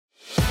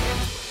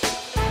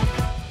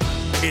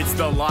It's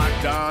the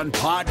Locked On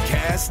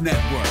Podcast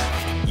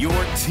Network, your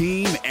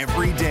team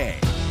every day.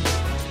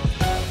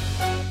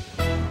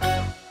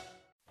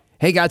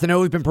 Hey guys, I know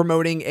we've been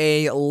promoting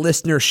a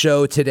listener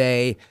show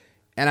today,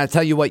 and I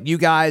tell you what, you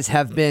guys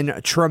have been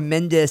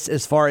tremendous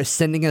as far as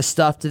sending us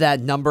stuff to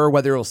that number,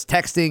 whether it was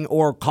texting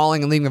or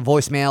calling and leaving a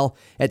voicemail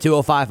at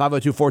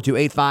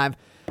 205-502-4285.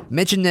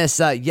 Mentioned this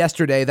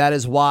yesterday. That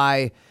is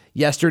why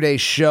yesterday's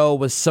show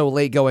was so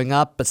late going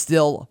up, but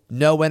still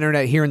no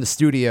internet here in the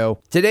studio.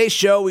 Today's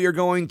show, we are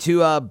going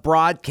to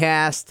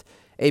broadcast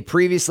a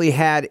previously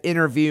had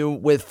interview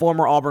with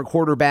former Auburn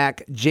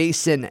quarterback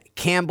Jason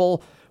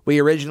Campbell.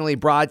 We originally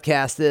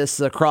broadcast this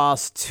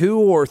across 2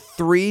 or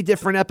 3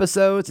 different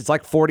episodes. It's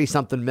like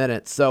 40-something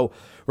minutes. So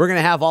we're going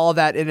to have all of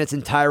that in its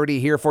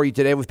entirety here for you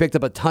today. We've picked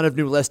up a ton of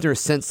new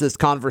listeners since this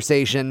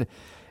conversation.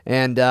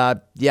 And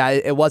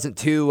it wasn't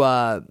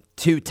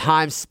too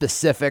time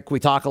specific. We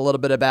talk a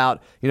little bit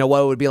about, what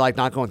it would be like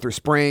not going through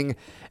spring,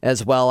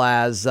 as well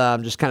as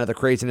just kind of the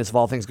craziness of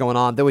all things going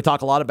on. Then we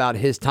talk a lot about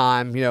his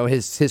time,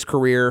 his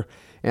career,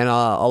 and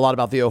a lot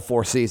about the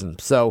 2004 season.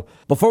 So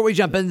before we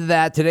jump into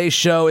that, today's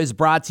show is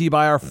brought to you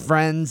by our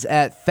friends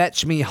at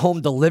Fetch Me Home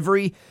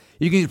Delivery.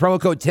 You can use promo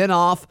code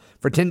 10OFF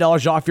for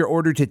 $10 off your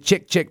order to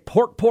Chick Chick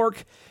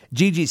Pork,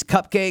 Gigi's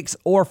Cupcakes,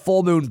 or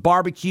Full Moon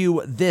Barbecue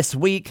this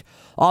week.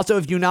 Also,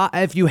 if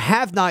you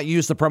have not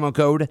used the promo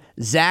code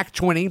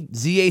ZAC20,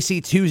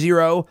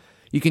 ZAC20,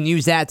 you can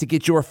use that to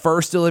get your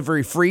first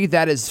delivery free.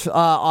 That is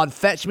on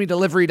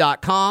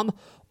FetchMeDelivery.com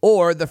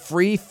or the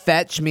free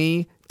Fetch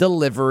Me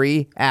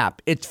Delivery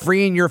app. It's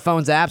free in your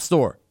phone's app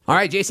store. All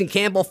right, Jason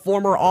Campbell,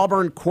 former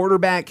Auburn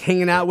quarterback,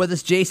 hanging out with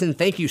us. Jason,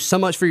 thank you so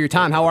much for your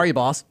time. How are you,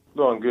 boss?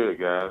 Doing good,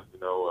 guys.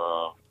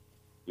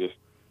 Just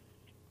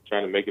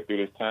trying to make it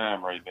through this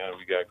time right now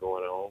we got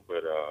going on.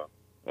 But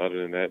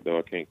other than that, though,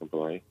 I can't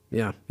complain.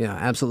 Yeah,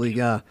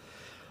 absolutely.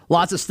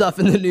 Lots of stuff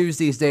in the news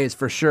these days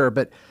for sure.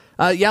 But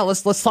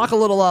let's talk a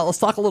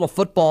little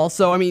football.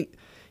 So, I mean,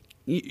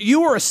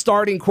 you were a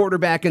starting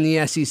quarterback in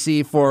the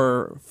SEC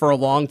for a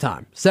long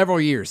time,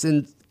 several years.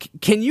 And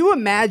can you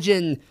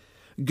imagine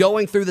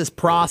going through this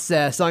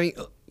process? I mean,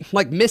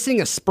 like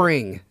missing a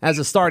spring as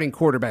a starting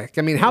quarterback.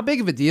 I mean, how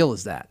big of a deal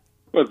is that?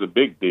 Well, it's a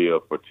big deal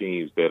for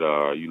teams that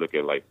you look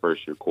at like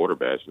first-year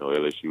quarterbacks.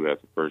 LSU has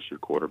a first-year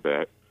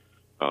quarterback.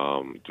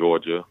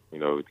 Georgia,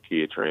 the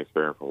kid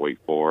transferring from Wake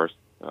Forest,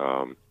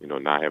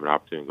 not having an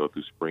opportunity to go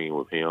through spring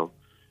with him.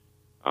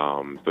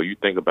 So you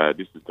think about it,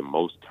 this is the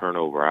most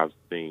turnover I've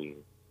seen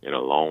in a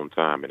long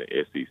time in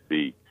the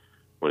SEC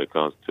when it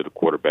comes to the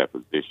quarterback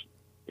position.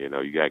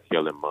 You got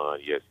Kellen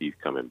Mond, yes, he's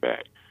coming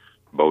back.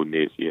 Bo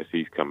Nix, yes,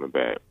 he's coming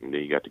back. And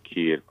then you got the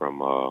kid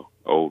from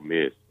Ole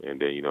Miss.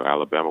 And then,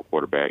 Alabama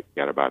quarterback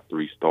got about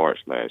 3 starts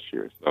last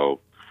year.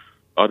 So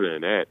other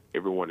than that,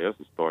 everyone else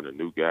is starting a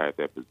new guy at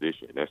that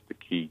position. That's the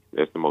key.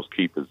 That's the most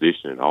key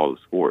position in all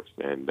the sports.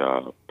 And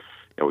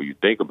when you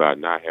think about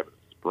not having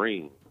a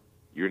spring,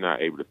 you're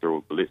not able to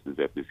throw blitzes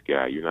at this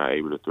guy. You're not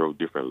able to throw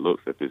different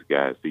looks at this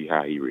guy and see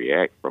how he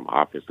reacts from an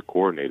offensive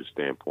coordinator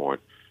standpoint.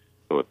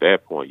 So at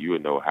that point, you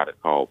would know how to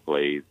call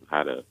plays,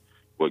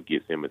 what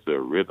gets him into a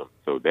rhythm.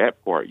 So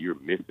that part you're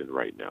missing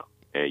right now.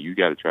 And you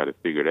got to try to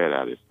figure that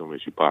out as soon as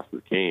you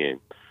possibly can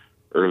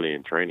early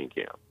in training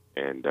camp.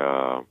 And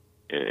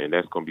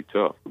that's going to be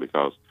tough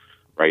because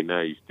right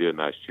now you're still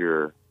not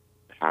sure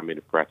how many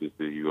practices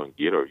you're going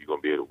to get or you're going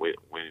to be able to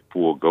when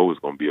full go is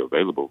going to be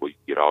available where you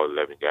can get all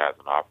 11 guys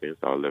on offense,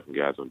 all 11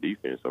 guys on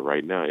defense. So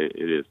right now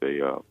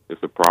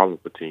it's a problem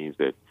for teams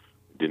that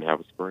didn't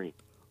have a spring.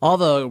 All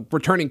the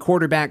returning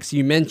quarterbacks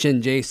you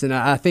mentioned, Jason,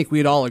 I think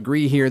we'd all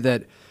agree here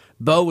that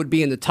Bo would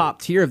be in the top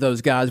tier of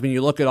those guys when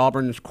you look at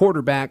Auburn's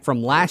quarterback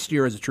from last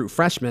year as a true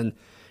freshman.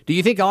 Do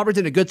you think Auburn's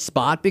in a good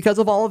spot because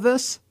of all of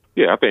this?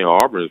 Yeah, I think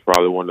Auburn is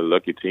probably one of the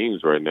lucky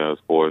teams right now as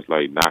far as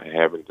like not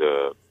having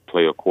to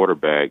play a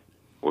quarterback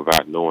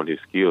without knowing his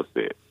skill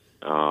set.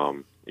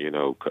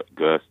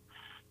 Gus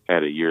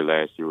had a year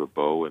last year with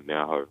Bo, and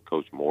now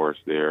Coach Morris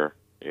there,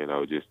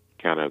 just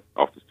kind of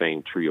off the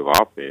same tree of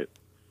offense.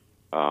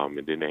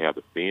 And then they have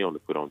the film to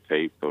put on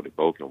tape so that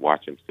Bo can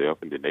watch himself,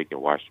 and then they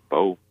can watch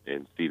Bo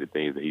and see the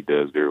things that he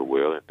does very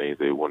well and things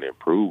they want to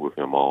improve with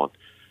him on.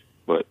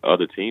 But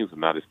other teams are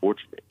not as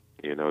fortunate.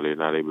 They're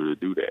not able to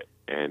do that.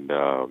 And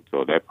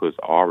so that puts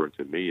Auburn,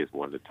 to me, as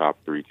one of the top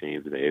 3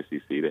 teams in the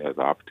SEC that has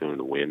the opportunity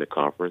to win the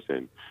conference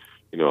and,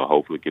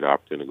 hopefully get an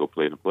opportunity to go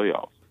play in the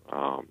playoffs.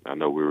 I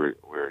know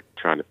we're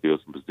trying to fill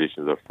some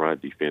positions up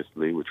front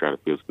defensively. We're trying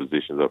to fill some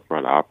positions up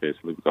front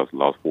offensively because we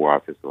lost 4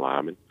 offensive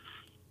linemen.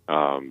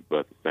 But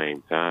at the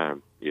same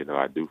time,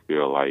 I do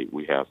feel like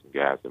we have some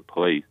guys in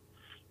place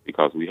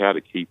because we have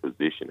a key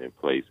position in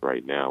place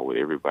right now with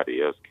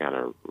everybody else kind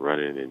of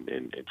running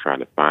and trying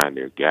to find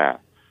their guy.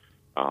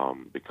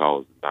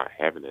 Because not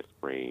having that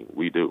spring,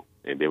 we do.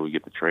 And then we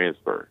get the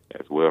transfer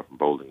as well from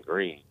Bowling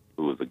Green,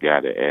 who is a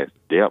guy that adds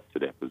depth to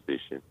that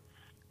position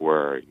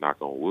where, knock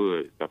on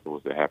wood, if something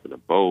was to happen to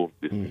Bo,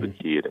 this is a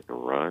kid that can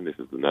run. This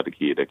is another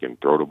kid that can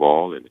throw the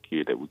ball and a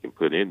kid that we can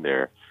put in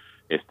there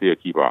and still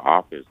keep our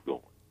offense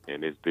going.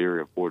 And it's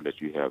very important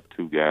that you have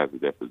 2 guys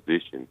at that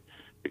position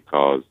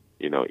because,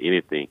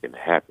 anything can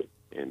happen.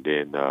 And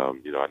then,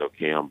 I know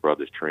Cam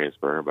brothers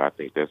transferring, but I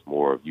think that's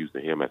more of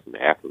using him as an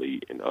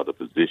athlete in other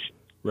positions.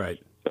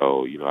 Right.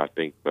 So, I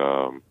think,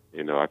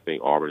 I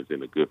think Auburn is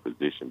in a good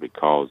position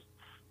because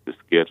the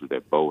schedule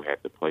that Bo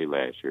had to play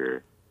last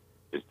year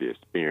is the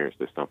experience.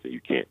 That's something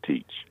you can't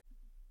teach.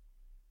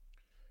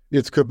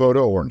 It's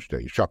Kubota Orange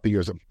Day. Shop the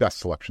year's best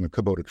selection of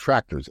Kubota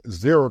tractors,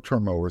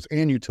 zero-turn mowers,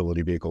 and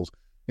utility vehicles,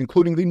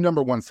 including the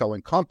 #1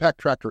 selling compact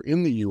tractor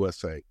in the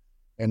USA.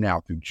 And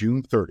now through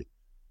June 30,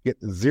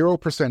 get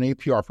 0%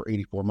 APR for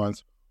 84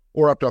 months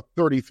or up to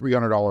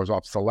 $3,300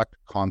 off select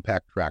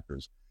compact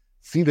tractors.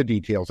 See the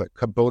details at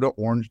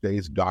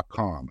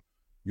KubotaOrangeDays.com.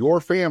 Your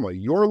family,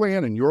 your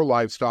land, and your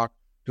livestock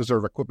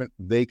deserve equipment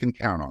they can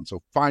count on.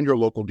 So find your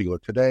local dealer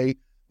today.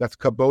 That's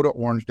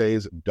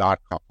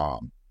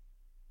KubotaOrangeDays.com.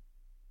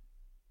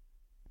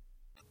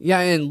 Yeah,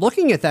 and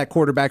looking at that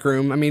quarterback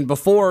room, I mean,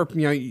 before,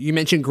 you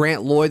mentioned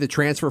Grant Lloyd, the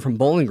transfer from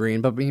Bowling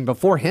Green, but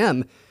before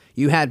him,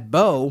 you had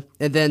Bo,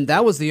 and then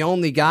that was the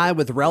only guy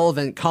with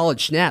relevant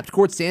college snaps.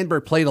 Court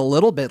Sandberg played a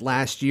little bit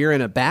last year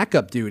in a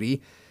backup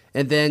duty,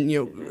 and then,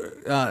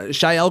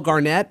 Shael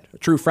Garnett, a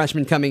true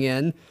freshman coming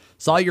in,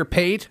 Sawyer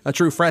Pate, a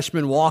true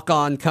freshman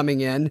walk-on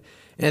coming in,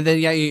 and then,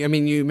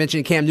 you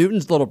mentioned Cam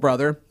Newton's little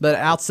brother, but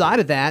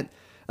outside of that,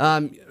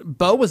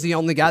 Bo was the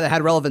only guy that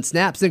had relevant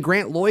snaps. Then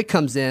Grant Lloyd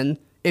comes in.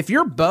 If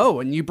you're Bo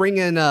and you bring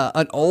in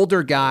an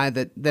older guy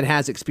that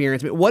has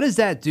experience, what does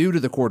that do to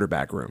the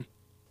quarterback room?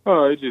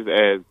 Oh, it just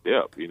adds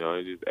depth. It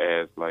just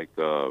adds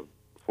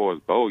for as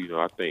Bo,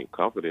 I think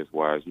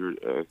confidence-wise, you're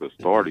as a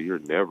starter, you're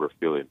never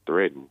feeling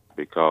threatened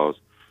because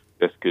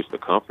that's just the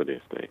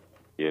confidence thing.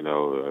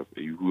 If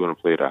you want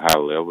to play at a high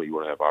level, you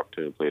want to have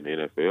opportunity to play in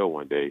the NFL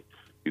one day,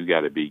 you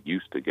got to be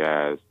used to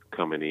guys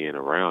coming in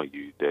around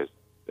you that's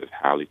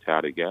highly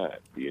touted guys.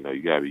 You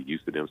got to be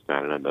used to them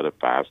signing another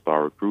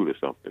 5-star recruit or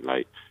something.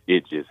 Like,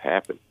 it just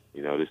happened.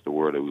 This is the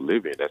world that we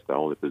live in. That's the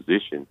only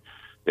position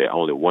that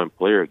only one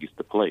player gets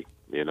to play.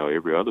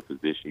 Every other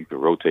position you can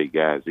rotate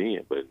guys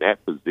in, but in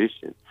that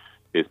position,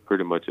 it's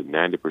pretty much a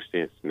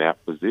 90%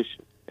 snap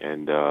position.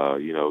 And,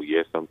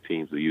 yes, some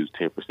teams will use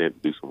 10% to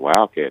do some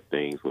wildcat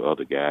things with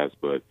other guys,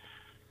 but,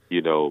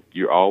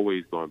 you're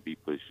always going to be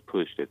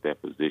pushed at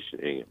that position.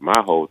 And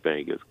my whole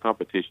thing is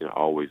competition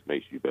always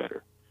makes you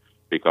better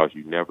because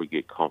you never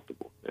get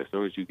comfortable. As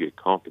soon as you get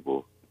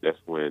comfortable, that's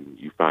when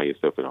you find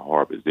yourself in a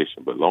hard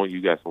position. But as long as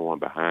you got someone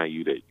behind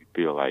you that you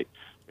feel like,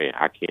 man,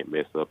 I can't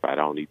mess up, I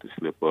don't need to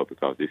slip up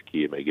because this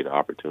kid may get an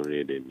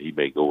opportunity and then he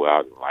may go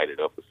out and light it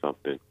up or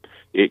something,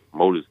 it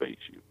motivates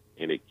you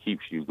and it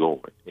keeps you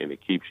going and it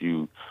keeps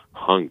you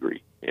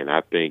hungry. And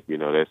I think,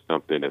 that's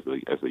something as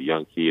a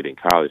young kid in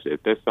college,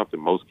 that's something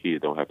most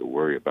kids don't have to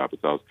worry about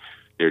because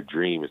their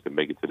dream is to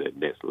make it to that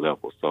next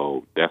level.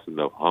 So that's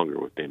enough hunger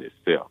within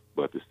itself.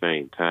 But at the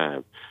same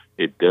time,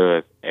 it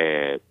does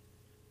add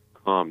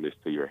calmness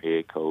to your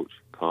head coach,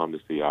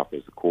 calmness to your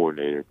offensive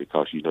coordinator,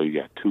 because you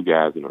got two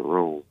guys in a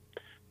room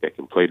that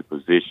can play the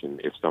position.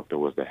 If something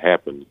was to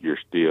happen, you're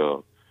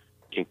still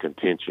in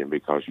contention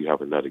because you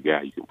have another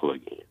guy you can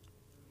plug in.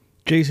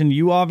 Jason,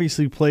 you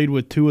obviously played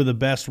with two of the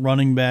best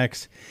running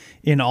backs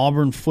in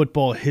Auburn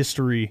football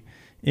history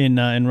in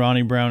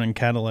Ronnie Brown and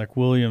Cadillac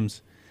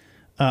Williams.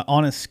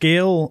 On a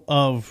scale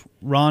of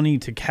Ronnie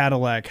to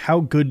Cadillac, how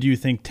good do you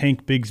think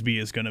Tank Bigsby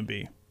is going to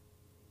be?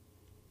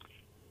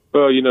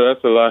 Well,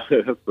 that's a lot.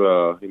 That's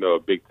a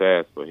big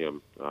task for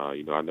him.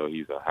 I know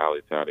he's a highly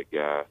touted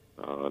guy,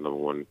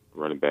 #1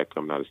 running back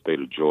coming out of the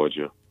state of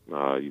Georgia.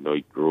 He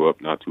grew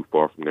up not too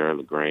far from there in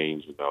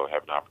LaGrange.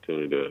 Having an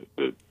opportunity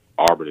to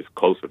Auburn is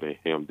closer to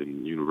him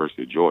than the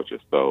University of Georgia.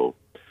 So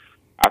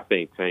I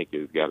think Tank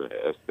has got an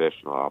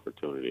exceptional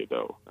opportunity,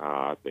 though.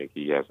 I think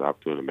he has the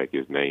opportunity to make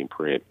his name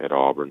print at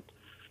Auburn.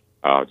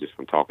 Just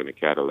from talking to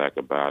Cadillac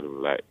about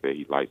him, that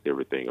he likes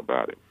everything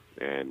about him.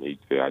 And he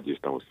said, I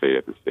just don't say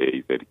that to say.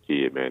 He said, the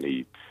kid, man,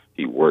 he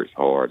works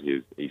hard.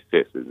 He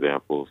sets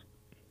examples,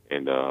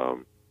 and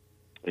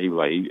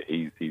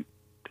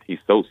he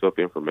soaks up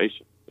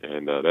information,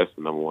 and that's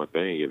the #1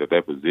 thing. And at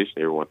that position,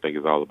 everyone thinks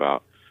it's all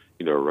about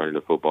running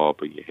the football,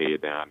 putting your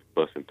head down,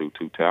 busting through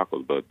 2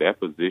 tackles. But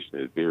that position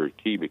is very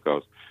key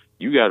because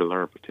you got to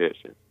learn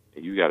protection.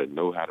 And you got to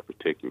know how to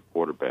protect your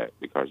quarterback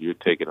because you're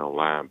taking on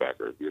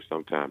linebackers. You're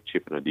sometimes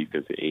chipping a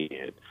defensive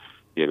end.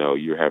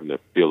 You're having to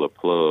fill a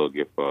plug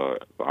if an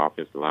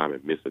offensive lineman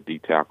miss a D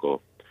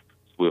tackle,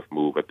 swift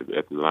move at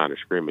the line of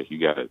scrimmage. You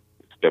got to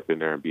step in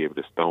there and be able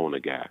to stone a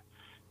guy.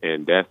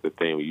 And that's the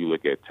thing when you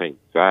look at Tank's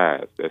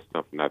size. That's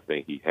something I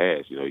think he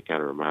has. He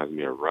kind of reminds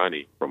me of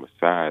Ronnie from a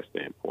size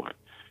standpoint.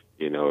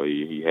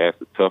 He has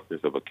the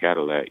toughness of a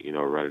Cadillac,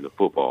 running the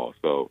football.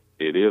 So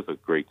it is a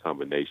great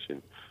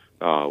combination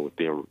with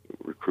them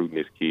recruiting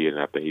this kid,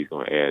 and I think he's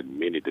going to add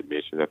many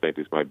dimensions. I think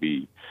this might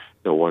be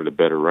one of the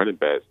better running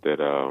backs that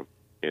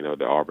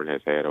that Auburn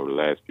has had over the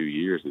last few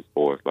years as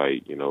far as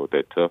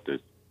that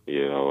toughness.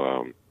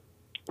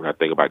 When I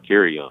think about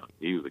Kerry Young,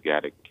 he was a guy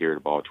that carried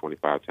the ball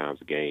 25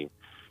 times a game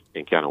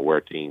and kind of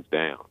wear teams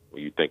down.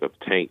 When you think of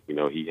Tank,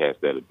 he has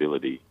that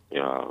ability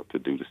to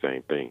do the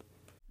same thing.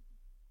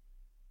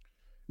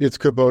 It's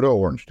Kubota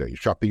Orange Day.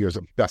 Shop the year's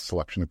best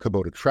selection of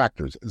Kubota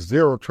tractors,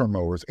 zero-turn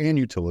mowers, and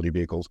utility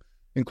vehicles,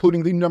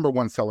 including the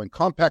 #1 selling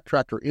compact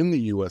tractor in the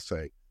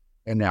USA.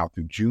 And now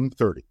through June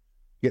 30,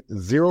 get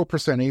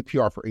 0%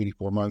 APR for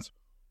 84 months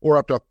or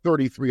up to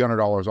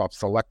 $3,300 off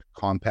select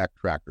compact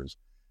tractors.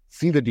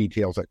 See the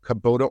details at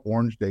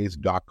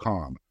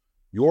KubotaOrangeDays.com.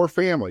 Your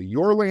family,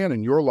 your land,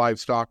 and your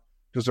livestock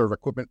deserve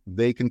equipment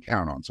they can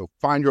count on. So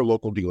find your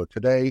local dealer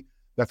today.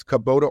 That's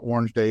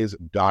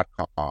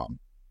KubotaOrangeDays.com.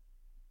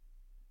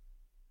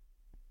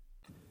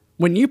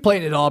 When you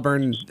played at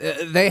Auburn,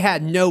 they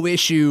had no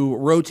issue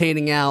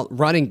rotating out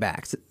running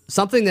backs.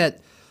 Something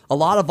that a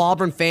lot of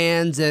Auburn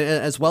fans,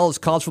 as well as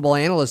college football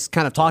analysts,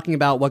 kind of talking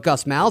about what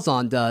Gus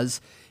Malzahn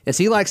does, is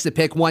he likes to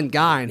pick one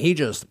guy and he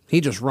just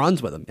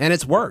runs with him, and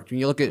it's worked. When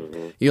you look at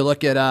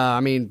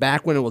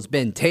back when it was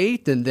Ben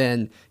Tate, and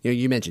then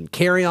you mentioned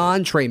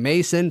Carrion, Trey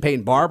Mason,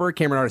 Peyton Barber,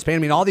 Cameron Artis-Payne. I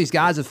mean, all these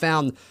guys have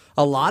found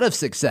a lot of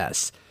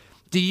success.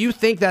 Do you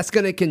think that's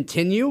going to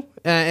continue?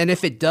 And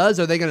if it does,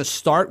 are they going to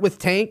start with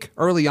Tank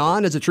early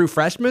on as a true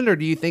freshman, or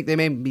do you think they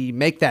maybe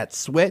make that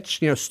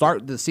switch?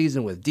 Start the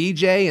season with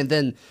DJ and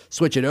then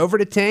switch it over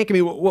to Tank. I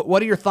mean,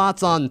 what are your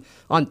thoughts on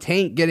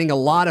Tank getting a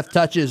lot of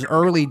touches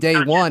early day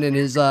one in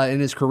his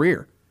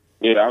career?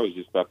 Yeah, I was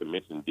just about to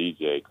mention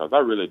DJ because I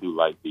really do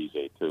like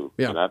DJ too,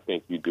 and I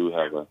think you do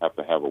have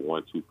to have a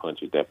 1-2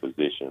 punch at that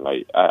position.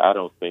 Like I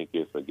don't think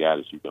it's a guy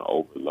that you can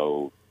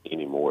overload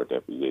anymore at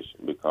that position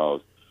because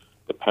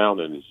the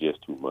pounding is just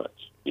too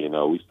much.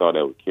 We saw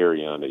that with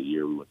Carrion that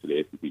year we went to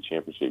the SEC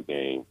championship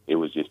game. It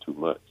was just too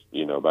much.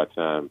 By the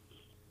time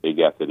they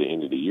got to the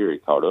end of the year, he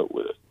caught up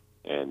with us.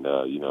 And,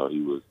 he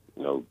was,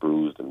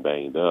 bruised and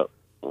banged up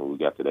when we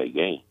got to that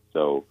game.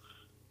 So,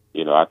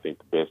 I think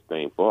the best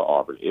thing for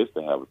Auburn is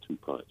to have a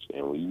 2-punch.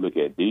 And when you look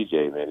at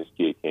DJ, man, this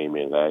kid came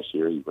in last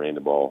year. He ran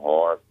the ball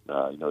hard.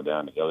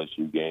 Down the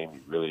LSU game, he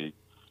really,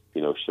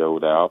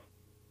 showed out.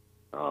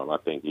 I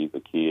think he's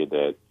a kid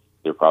that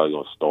they're probably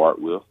going to start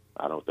with.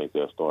 I don't think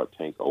they'll start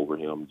Tank over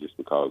him just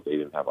because they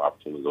didn't have an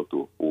opportunity to go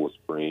through a full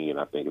spring, and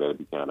I think that would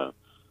be kind of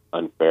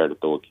unfair to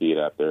throw a kid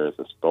out there as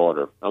a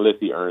starter unless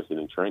he earns it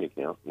in training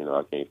camp.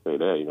 I can't say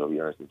that. If he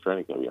earns it in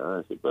training camp, he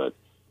earns it. But,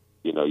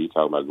 you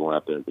talk about going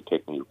out there and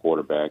protecting your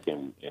quarterback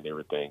and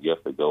everything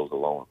else that goes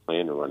along with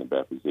playing the running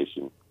back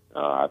position.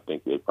 I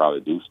think they probably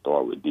do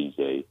start with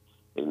DJ,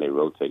 and they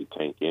rotate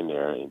Tank in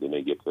there, and then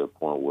they get to a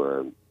point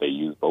where they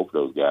use both of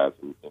those guys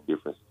in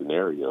different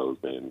scenarios,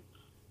 and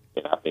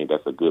I think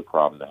that's a good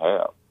problem to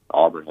have.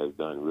 Auburn has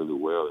done really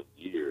well in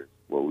years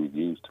where we've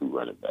used 2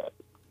 running backs.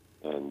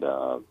 And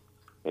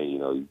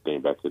you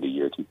think back to the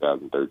year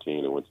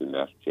 2013, they went to the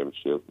national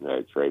championship and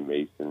had Trey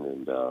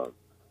Mason,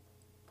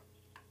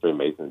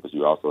 but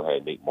you also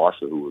had Nick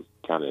Marshall, who was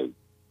kind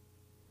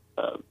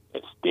of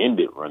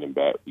extended running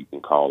back, you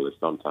can call it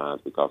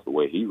sometimes, because of the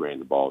way he ran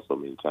the ball so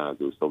many times.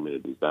 There were so many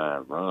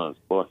design runs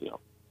for him.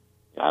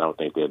 I don't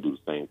think they'll do the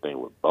same thing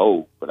with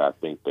Bo, but I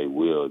think they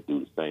will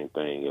do the same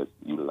thing as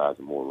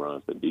utilizing more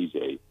runs for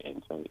DJ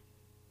and Tank.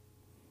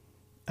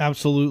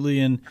 Absolutely.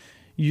 And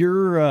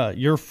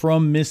you're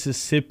from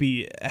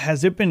Mississippi.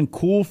 Has it been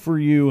cool for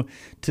you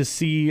to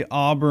see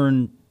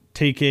Auburn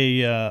take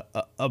a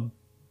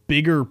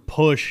bigger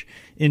push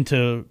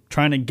into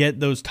trying to get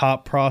those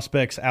top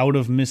prospects out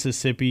of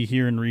Mississippi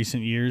here in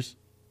recent years?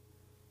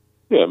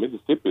 Yeah,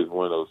 Mississippi is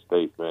one of those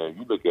states, man.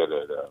 You look at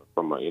it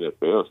from an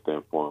NFL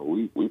standpoint,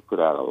 we put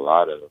out a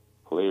lot of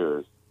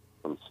players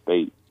from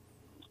state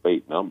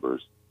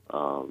numbers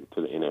to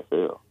the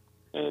NFL.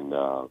 And,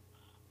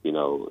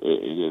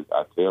 it is,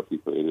 I tell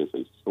people it is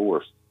a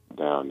source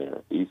down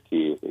there. These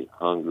kids, they're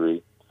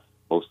hungry.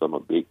 Most of them are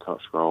big,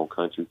 strong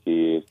country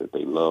kids that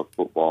they love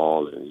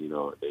football and,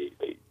 they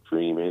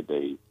dream it.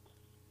 They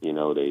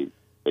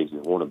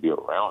just want to be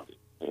around it.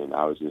 And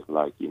I was just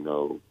like,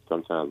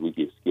 sometimes we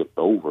get skipped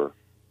over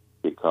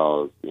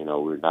because,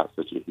 we're not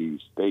such a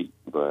huge state.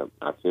 But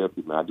I tell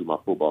people, I do my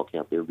football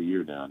camp every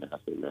year down there. I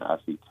say, man, I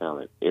see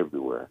talent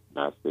everywhere.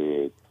 And I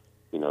said,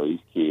 these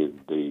kids,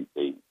 they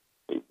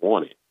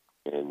want it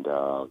and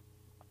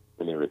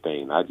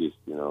everything. And I just,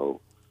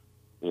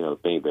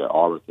 think that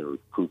Auburn can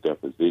recruit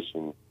that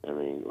position. I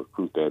mean,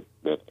 recruit that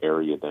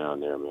area down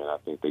there, man. I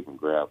think they can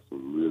grab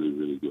some really,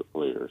 really good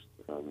players.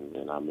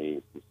 And I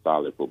mean, some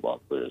solid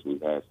football players.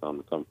 We've had some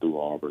to come through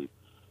Auburn,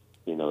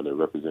 that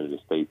represented the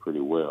state pretty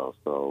well.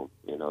 So,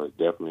 it's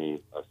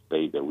definitely a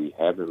state that we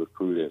haven't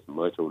recruited as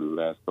much over the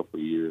last couple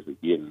of years of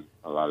getting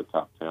a lot of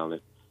top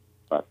talent.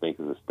 But I think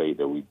it's a state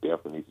that we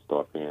definitely need to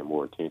start paying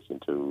more attention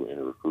to in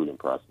the recruiting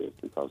process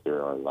because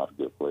there are a lot of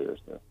good players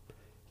there.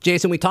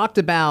 Jason, we talked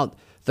about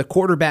the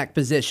quarterback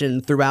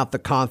position throughout the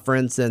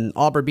conference and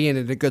Auburn being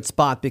in a good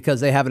spot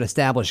because they have an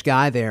established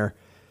guy there.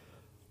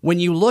 When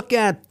you look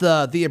at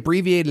the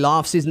abbreviated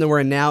offseason that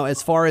we're in now,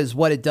 as far as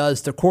what it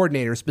does to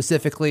coordinators,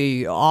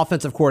 specifically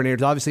offensive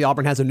coordinators, obviously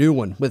Auburn has a new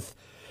one with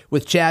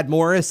Chad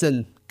Morris,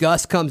 and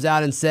Gus comes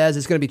out and says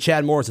it's going to be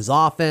Chad Morris's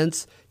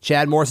offense.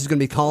 Chad Morris is going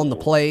to be calling the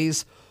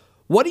plays.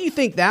 What do you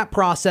think that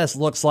process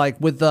looks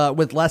like with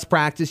less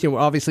practice?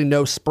 Obviously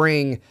no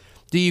spring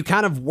do you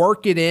kind of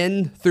work it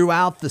in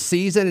throughout the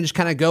season and just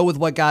kind of go with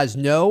what guys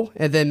know,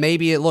 and then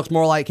maybe it looks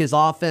more like his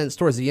offense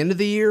towards the end of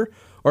the year?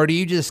 Or do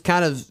you just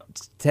kind of,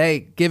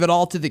 give it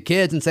all to the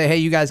kids and say, hey,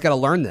 you guys got to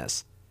learn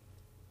this?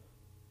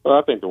 Well,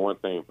 I think the one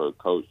thing for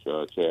Coach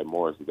Chad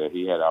Morris is that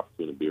he had the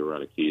opportunity to be around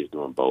the kids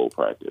doing bowl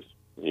practice.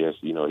 Yes,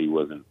 he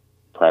wasn't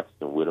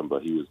practicing with them,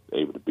 but he was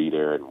able to be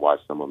there and watch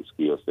some of them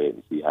skill set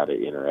and see how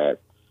they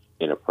interact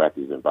in a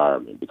practice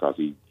environment, because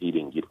he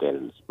didn't get that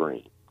in the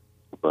spring.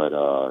 But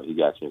he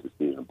got a chance to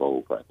see it in a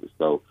bowl practice.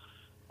 So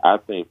I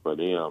think for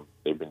them,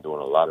 they've been doing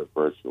a lot of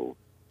virtual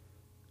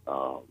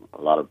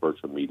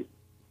meetings.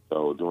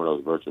 So during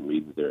those virtual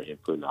meetings, they're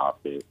inputting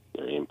offense,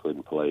 they're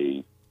inputting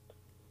plays.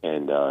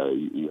 And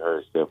you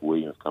heard Steph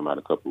Williams come out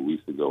a couple of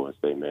weeks ago and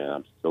say, man,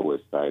 I'm so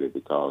excited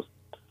because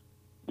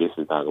this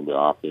is not going to be an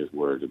offense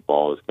where the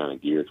ball is kind of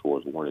geared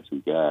towards one or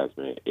two guys,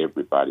 man.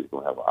 Everybody's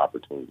going to have an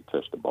opportunity to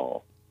touch the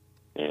ball.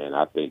 And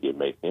I think it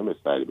makes him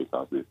excited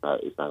because it's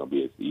not going to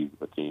be as easy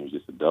for teams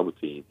just to double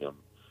team him,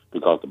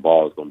 because the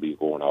ball is going to be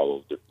going all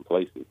those different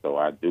places. So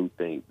I do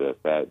think the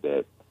fact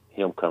that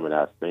him coming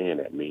out saying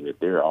that means that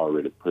they're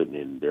already putting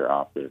in their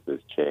offense as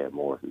Chad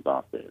Morris's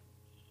offense.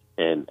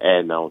 And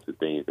adding on to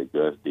things that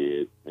Gus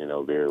did,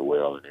 very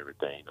well and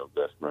everything.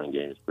 Gus' run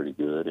game is pretty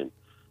good. And,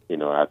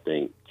 I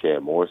think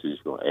Chad Morris is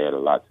going to add a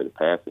lot to the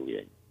passing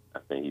game. I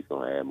think he's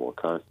going to add more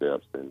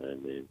concepts and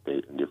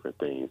different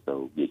things.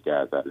 So get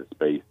guys out of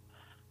space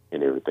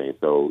and everything.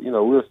 So,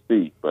 we'll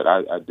see. But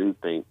I do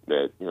think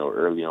that,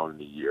 early on in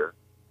the year,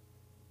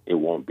 it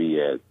won't be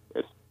as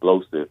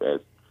explosive as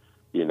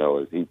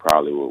he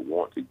probably would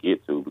want to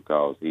get to,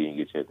 because he didn't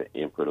get a chance to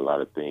input a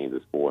lot of things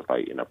as far as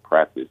like in a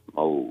practice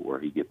mode where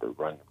he get to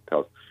run.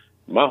 Because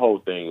my whole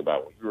thing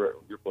about when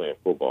you're playing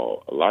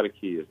football, a lot of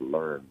kids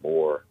learn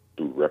more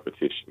through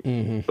repetition.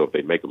 Mm-hmm. So if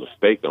they make a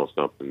mistake on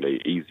something,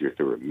 they're easier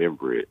to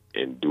remember it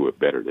and do it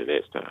better the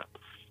next time.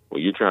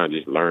 When you're trying to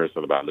just learn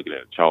something about looking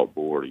at a chalkboard,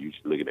 or you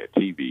just looking at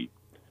TV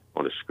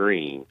on a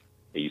screen,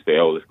 and you say,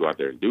 oh, let's go out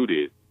there and do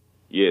this.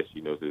 Yes,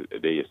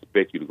 they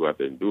expect you to go out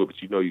there and do it, but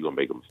you're going to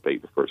make a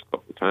mistake the first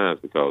couple of times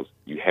because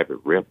you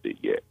haven't repped it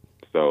yet.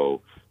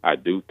 So I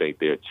do think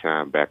they'll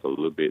chime back a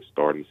little bit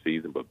starting the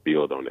season, but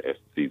build on it as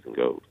the season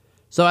goes.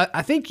 So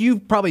I think you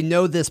probably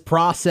know this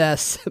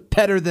process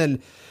better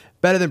than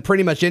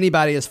pretty much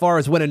anybody as far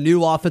as when a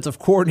new offensive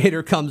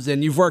coordinator comes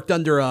in. You've worked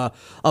under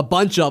a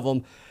bunch of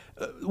them.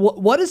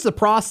 What is the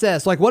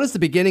process like? What does the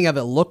beginning of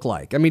it look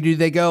like? I mean, do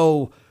they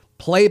go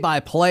play by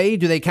play?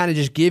 Do they kind of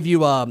just give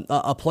you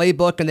a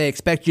playbook and they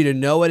expect you to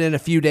know it in a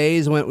few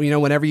days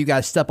whenever you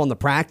guys step on the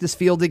practice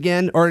field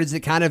again? Or does it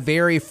kind of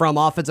vary from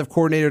offensive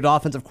coordinator to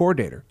offensive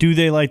coordinator? Do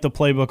they light the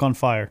playbook on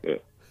fire? Yeah.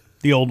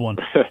 The old one.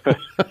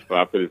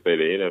 Well, I could say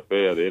the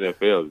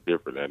NFL is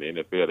different. Now,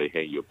 the NFL, they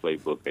hand you a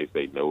playbook. They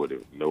say know it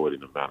in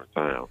an amount of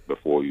time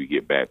before you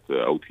get back to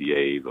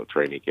OTAs or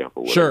training camp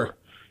or whatever. Sure.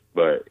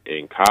 But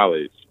in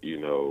college,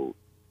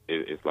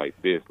 it's like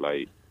this.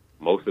 Like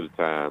most of the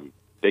time,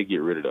 they get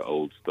rid of the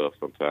old stuff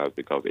sometimes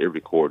because every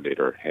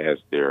coordinator has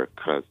their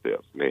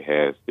concepts and they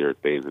has their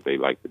things that they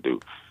like to do.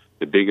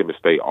 The biggest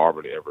mistake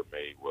Auburn ever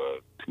made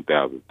was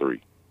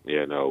 2003.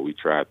 We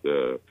tried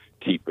to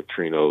keep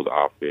Petrino's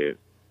offense,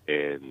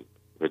 and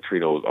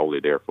Petrino was only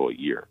there for a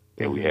year,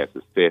 and we had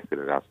success in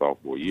it our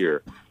sophomore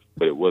year,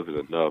 but it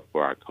wasn't enough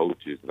for our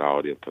coaches and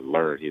all them to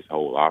learn his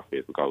whole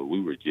offense because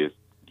we were just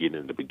getting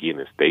in the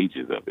beginning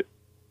stages of it.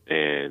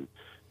 And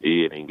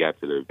he ain't got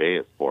to the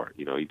advanced part.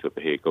 He took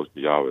the head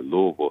coaching job at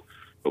Louisville,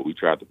 but we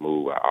tried to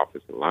move our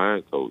offensive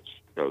line coach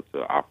to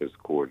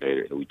offensive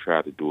coordinator, and we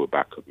tried to do it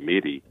by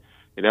committee.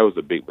 And that was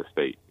a big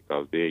mistake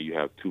because then you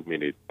have too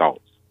many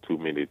thoughts, too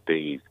many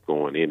things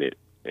going in it,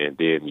 and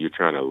then you're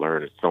trying to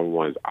learn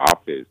someone's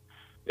offense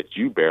that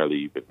you barely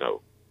even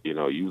know.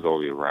 You was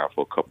only around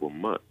for a couple of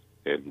months,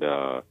 and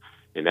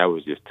that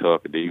was just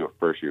tough. And then you're a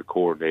first-year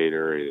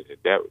coordinator, and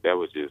that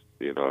was just,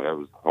 that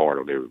was hard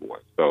on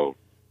everyone. So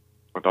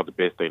I thought the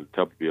best thing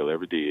Tuberville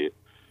ever did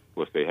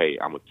was say, hey,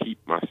 I'm going to keep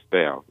my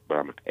style, but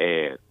I'm going to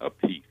add a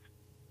piece,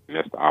 and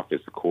that's the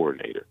offensive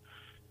coordinator.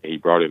 And he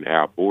brought in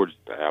Al Borges.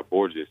 Al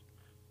Borges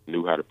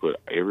knew how to put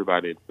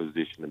everybody in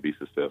position to be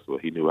successful.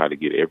 He knew how to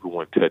get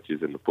everyone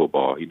touches in the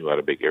football. He knew how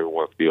to make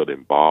everyone feel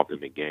involved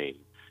in the game.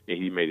 And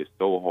he made it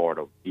so hard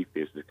on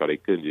defense because they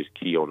couldn't just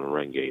key on the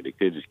run game. They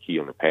couldn't just key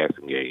on the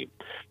passing game.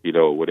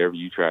 Whatever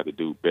you tried to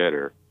do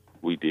better,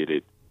 we did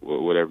it.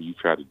 Whatever you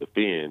tried to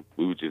defend,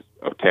 we would just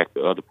attack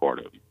the other part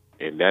of you.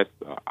 And that's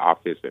an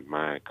offensive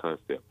mind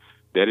concept.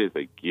 That is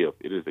a gift.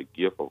 It is a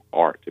gift of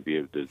art to be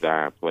able to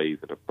design plays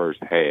in the first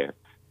half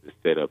to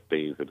set up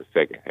things in the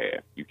second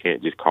half. You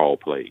can't just call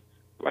plays.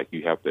 Like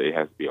it has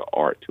to be an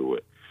art to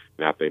it.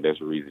 And I think that's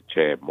the reason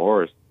Chad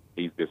Morris,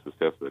 he's been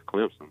successful at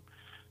Clemson,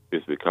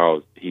 is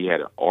because he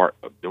had an art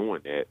of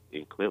doing that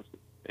in Clemson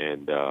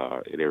and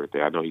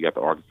everything. I know he got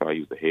to Arkansas, he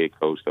was the head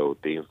coach, so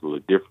things were a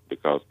little different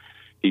because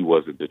he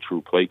wasn't the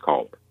true play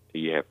caller.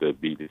 He had to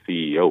be the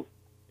CEO.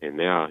 And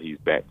now he's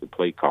back to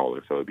play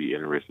calling, so it'd be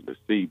interesting to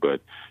see.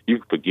 But you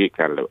can forget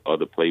kind of the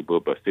other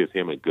playbook, but since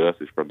him and Gus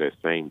is from that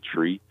same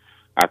tree,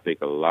 I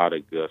think a lot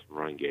of Gus'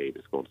 run game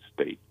is going to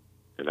stay,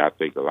 and I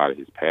think a lot of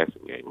his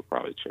passing game will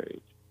probably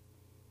change.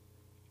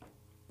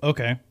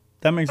 Okay,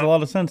 that makes a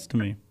lot of sense to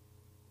me.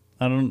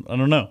 I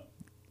don't know.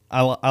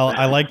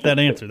 I like that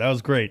answer. That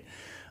was great.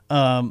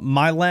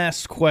 My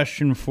last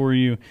question for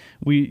you: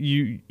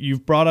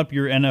 you've brought up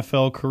your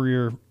NFL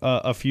career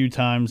a few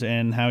times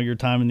and how your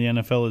time in the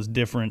NFL is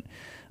different.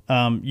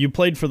 You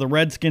played for the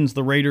Redskins,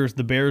 the Raiders,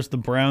 the Bears, the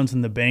Browns,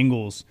 and the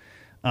Bengals.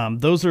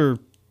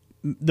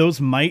 Those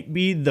might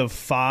be the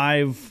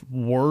 5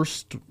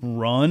 worst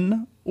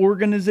run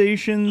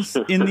organizations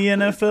in the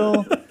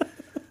NFL.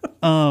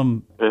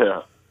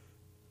 Yeah.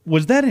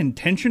 Was that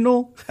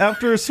intentional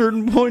after a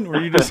certain point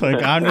where you're just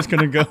like, I'm just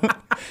going to go?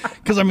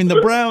 Because, I mean,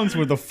 the Browns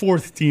were the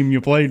 4th team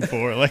you played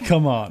for. Like,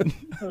 come on.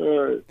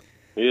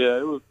 Yeah,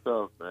 it was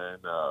tough, man.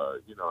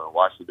 In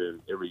Washington,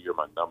 every year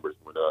my numbers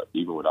went up,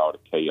 even with all the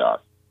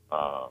chaos,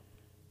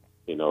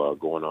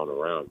 going on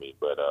around me.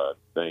 But at the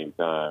same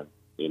time,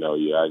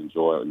 I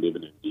enjoy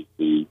living in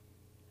D.C.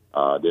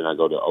 Then I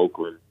go to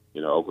Oakland.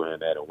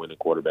 Oakland had a winning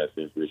quarterback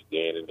since Rich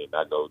Gannon, and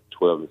I go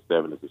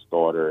 12-7 as a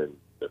starter. And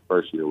the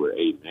first year we're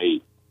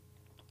 8-8,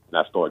 and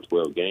I start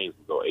 12 games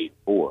and go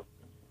 8-4.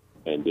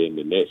 And then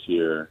the next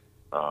year,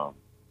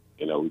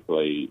 we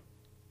played.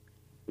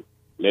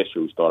 Next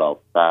year we start off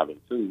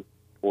 5-2,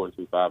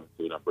 4-2, 5-2,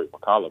 and I break my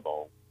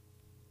collarbone.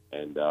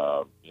 And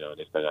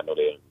next thing I know,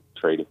 they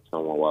traded for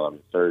someone while I'm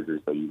in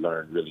surgery. So you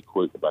learn really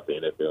quick about the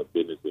NFL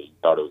business, and you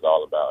thought it was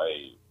all about,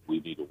 hey, we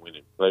need a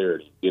winning player.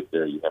 And you get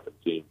there, you have to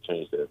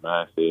change their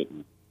mindset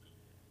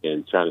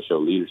and trying to show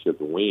leadership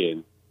and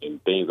win.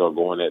 And things are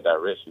going that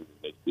direction,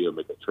 and they still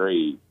make a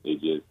trade.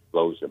 It just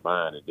blows your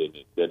mind, and then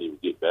it doesn't even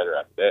get better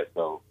after that.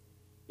 So,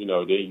 then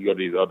you go to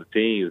these other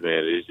teams,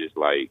 man, it's just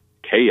like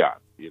chaos.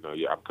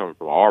 I'm coming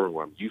from Auburn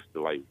where I'm used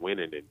to, like,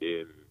 winning, and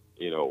then,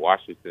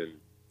 Washington,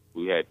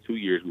 we had 2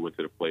 years we went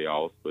to the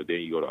playoffs, but then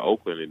you go to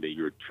Oakland, and then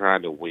you're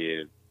trying to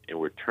win, and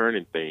we're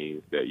turning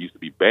things that used to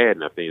be bad,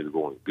 now things are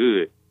going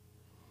good.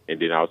 And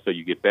then also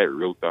you get that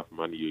ripped off from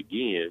under you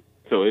again.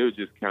 So it was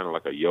just kind of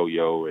like a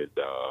yo-yo, and,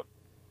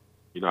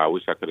 I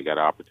wish I could have got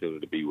an opportunity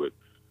to be with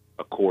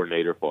a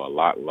coordinator for a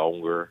lot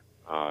longer,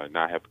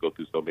 not have to go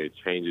through so many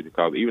changes,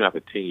 because even after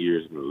 10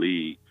 years in the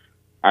league,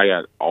 I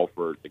got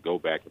offered to go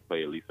back and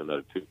play at least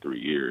another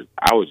 2-3 years.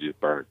 I was just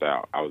burnt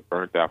out. I was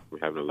burnt out from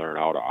having to learn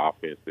all the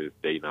offenses,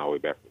 dating all the way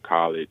back from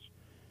college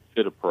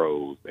to the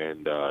pros,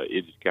 and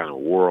it just kind of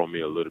wore on me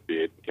a little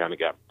bit, kind of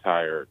got me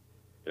tired,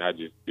 and I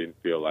just didn't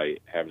feel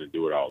like having to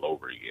do it all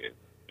over again.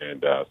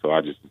 And so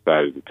I just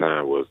decided the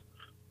time was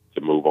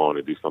to move on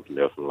and do something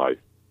else in life.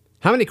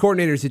 How many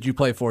coordinators did you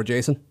play for,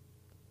 Jason?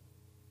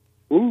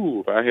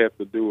 Ooh, if I had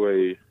to do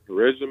a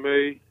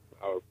resume,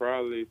 I would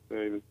probably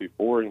say let's see,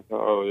 4 in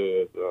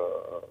college.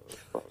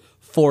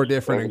 4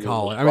 different in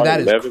college. I mean,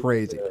 that is 11,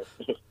 crazy.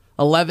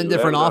 11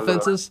 different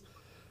offenses?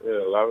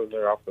 11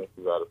 different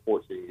offenses out of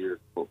 14 years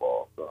of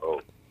football.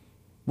 So,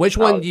 which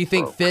one do you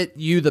think fit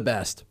you the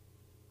best?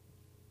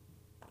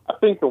 I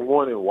think the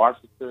one in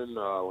Washington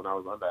when I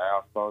was under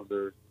Al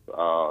Saunders,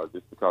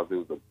 just because it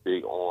was a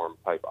big arm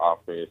type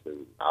offense,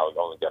 and I was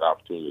only got an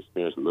opportunity to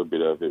experience a little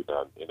bit of it, and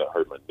I ended up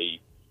hurting my knee.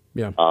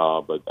 Yeah.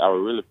 But I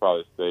would really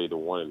probably say the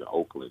one in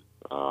Oakland.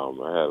 I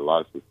had a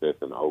lot of success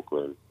in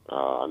Oakland.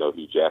 I know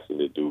Hugh Jackson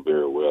did do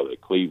very well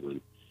at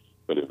Cleveland,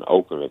 but in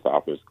Oakland as the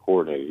offensive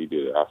coordinator, he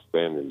did an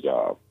outstanding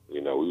job. We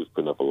was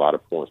putting up a lot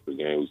of points per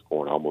game. We was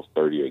scoring almost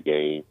 30 a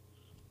game.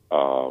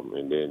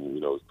 And then,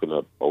 was putting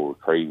up over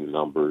crazy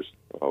numbers.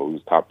 We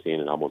was top 10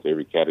 in almost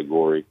every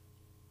category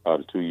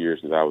the 2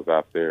 years since I was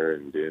out there,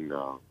 and then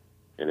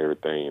and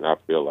everything. And I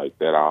feel like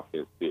that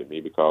offense fit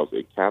me because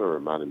it kind of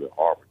reminded me of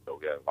Auburn. So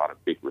we had a lot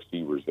of big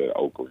receivers at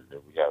Oakland,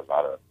 and we had a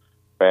lot of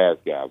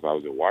fast guys. I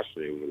was in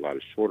Washington, it was a lot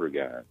of shorter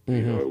guys.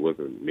 Mm-hmm. It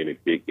wasn't many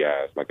big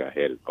guys like I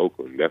had in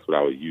Oakland. That's what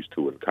I was used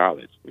to in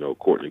college.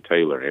 Courtney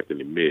Taylor,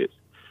 Anthony Mitts,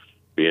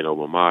 Ben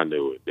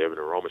Omamanu, Devin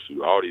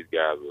Aromashu, all these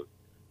guys was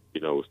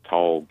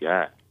tall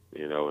guys,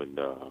 and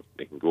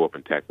they can go up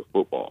and tackle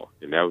football.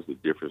 And that was the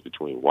difference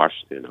between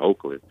Washington and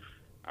Oakland.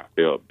 I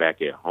felt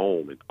back at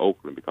home in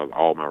Oakland because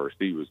all my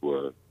receivers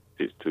were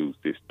 6'2",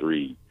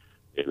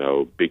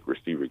 6'3", big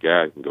receiver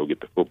guys can go get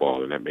the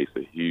football, and that makes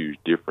a huge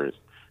difference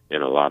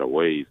in a lot of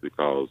ways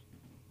because,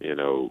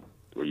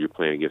 when you're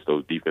playing against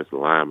those defensive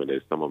linemen,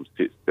 that some of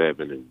them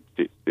 6'7" and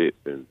 6'6",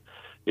 and,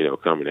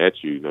 coming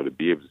at you, to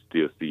be able to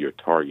still see your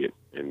target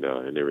and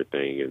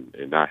everything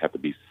and not have to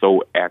be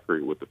so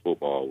accurate with the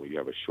football when you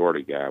have a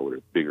shorter guy with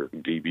a bigger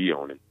DB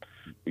on it.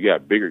 You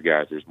got bigger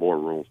guys, there's more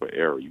room for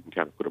error. You can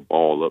kind of put a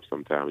ball up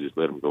sometimes and just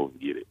let them go and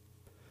get it.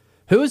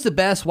 Who is the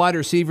best wide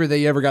receiver that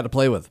you ever got to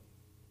play with?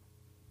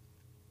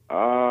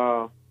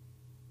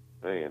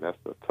 Man, that's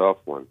a tough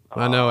one.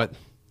 I know it.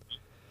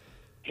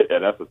 Yeah,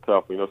 that's a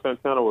tough one.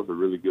 Santana was a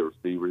really good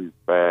receiver. He's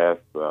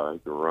fast. He can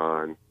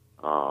run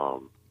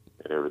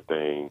and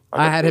everything.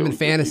 I had him in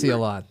fantasy a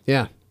lot.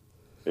 Yeah.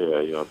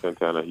 Yeah,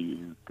 Santana, he's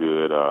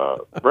good.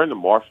 Brandon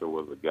Marshall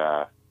was a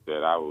guy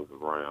that I was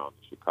around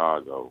in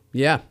Chicago.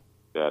 Yeah.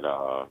 That,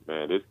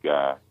 man, this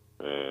guy,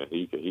 man,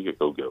 he could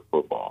go get a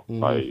football.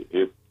 Mm-hmm. Like,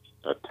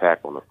 attack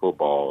on the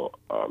football,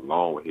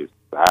 along with his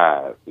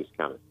size, just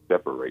kind of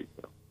separates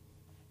him.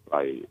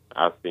 Like,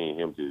 I've seen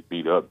him just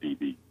beat up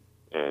DB,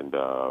 and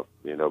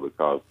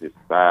because his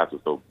size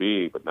was so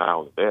big. But not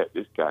only that,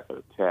 this guy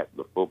could attack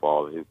the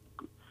football, and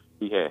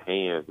he had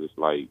hands just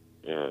like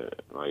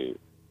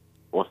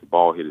once the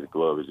ball hit his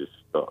glove, it just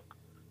stuck.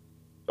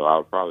 So I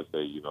would probably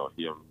say,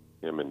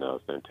 him and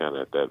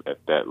Santana at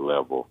that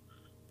level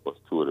was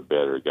two of the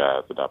better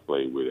guys that I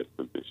played with at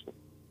the position.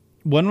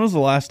 When was the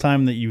last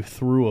time that you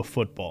threw a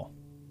football?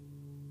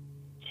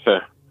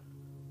 I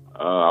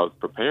was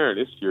preparing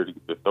this year to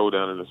throw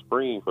down in the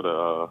spring for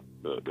the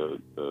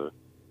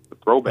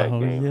throwback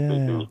game that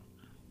they do.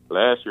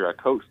 Last year I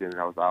coached and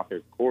I was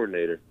offensive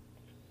coordinator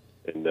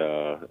and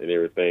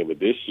everything, but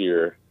this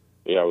year,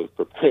 I was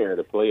preparing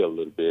to play a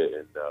little bit,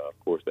 and of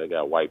course that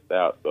got wiped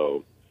out.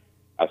 So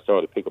I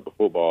started to pick up a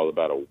football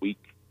about a week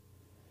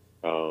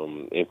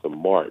into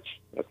March.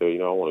 I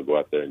said, I want to go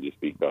out there and just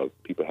because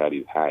people have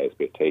these high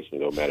expectations.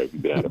 No matter if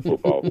you've been out of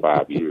football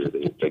 5 years,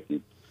 they expect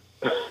you.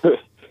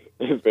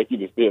 They expect you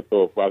to still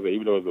throw a football.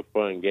 Even though it was a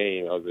fun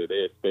game,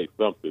 they expect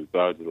something. So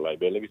I was just like,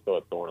 man, let me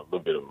start throwing a little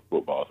bit of a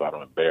football so I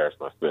don't embarrass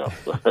myself.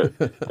 But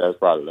that's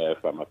probably the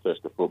last time I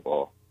touched the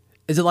football.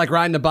 Is it like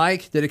riding a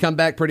bike? Did it come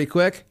back pretty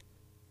quick?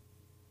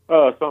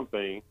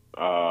 Something.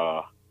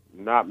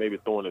 Not maybe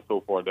throwing it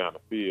so far down the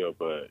field,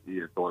 but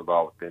throwing the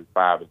ball within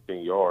 5 and 10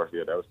 yards.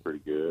 Yeah, that was pretty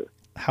good.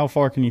 How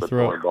far can you throw?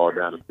 Throwing the ball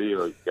down the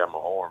field, you got my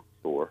arm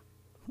sore.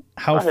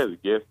 I had to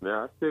guess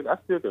now. I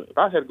still can, if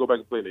I had to go back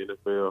and play in the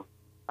NFL,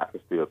 I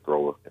could still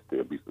throw it and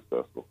still be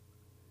successful.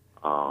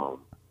 I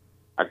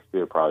could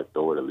still probably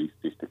throw it at least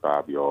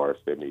 65 yards,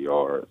 70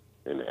 yards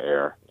in the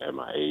air at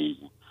my age.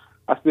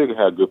 I still could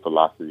have good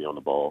velocity on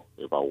the ball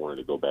if I wanted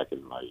to go back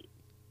and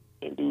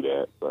do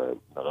that. But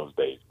those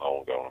days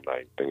long gone. I'm not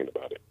even thinking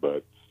about it.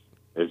 But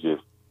it's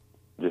just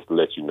to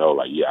let you know,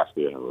 I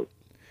still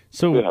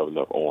have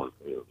enough arm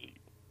for the league.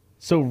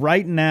 So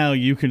right now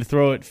you could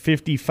throw it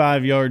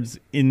 55 yards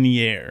in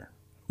the air.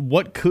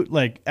 What could,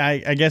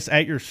 I guess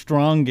at your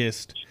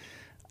strongest,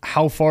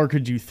 how far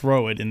could you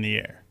throw it in the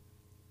air?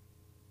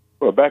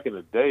 Well, back in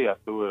the day, I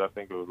threw it, I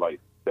think it was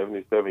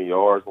 77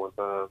 yards one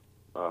time.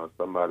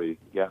 Somebody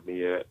got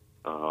me at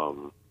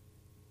out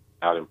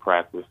in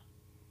practice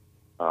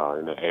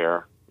in the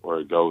air, where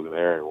it goes in the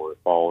air and where it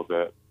falls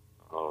at.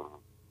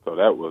 So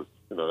that was,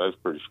 that's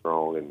pretty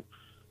strong. And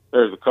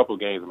there's a couple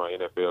of games in my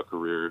NFL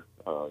career.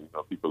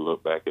 People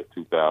look back at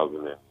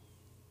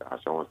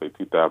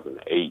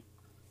 2008.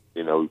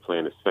 We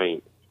playing the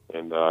Saints,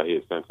 and I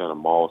hit Santana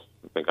Moss.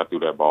 I think I threw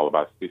that ball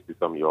about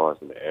 60-some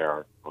yards in the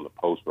air on the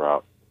post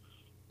route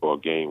for a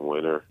game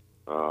winner.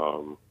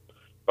 So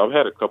I've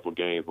had a couple of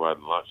games where I'd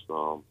launched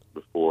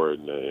before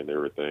and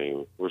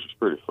everything, which is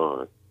pretty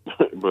fun.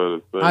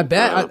 but I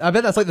bet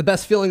that's the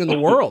best feeling in the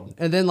world.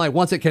 And then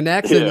once it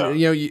connects, and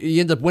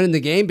you end up winning the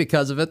game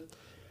because of it.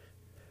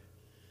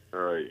 All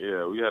right,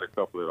 yeah, we had a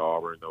couple at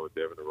Auburn. With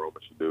Devin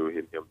DeRoche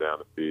hitting him down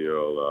the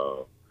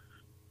field.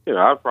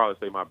 I'd probably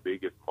say my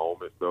biggest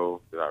moment,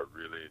 though, that I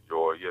really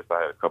enjoyed. Yes,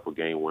 I had a couple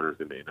game winners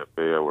in the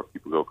NFL where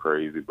people go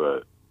crazy,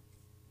 but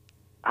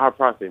I'd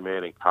probably say,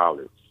 man, in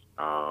college,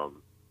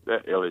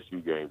 that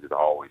LSU game just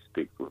always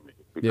sticks with me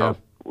because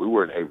we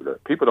weren't able to.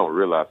 People don't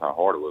realize how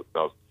hard it was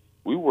because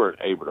we weren't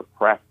able to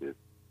practice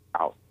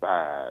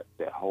outside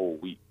that whole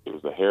week. It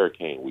was a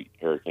hurricane week,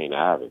 Hurricane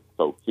Ivan.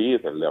 So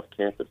kids had left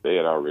campus. They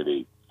had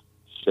already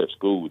shut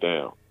school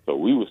down. So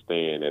we were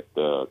staying at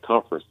the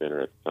conference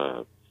center at the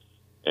time.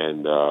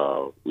 And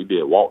we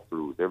did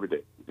walkthroughs every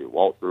day. We did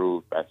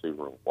walkthroughs, back to the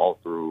room,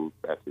 walkthroughs,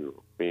 back to the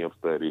room, film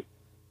study,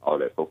 all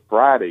that. So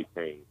Friday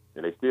came,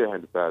 and they still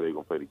hadn't decided they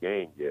were going to play the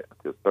game yet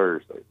until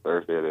Thursday.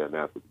 Thursday, they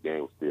announced that the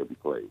game would still be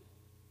played.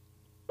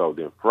 So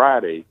then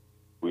Friday,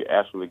 we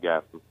actually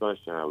got some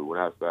sunshine. We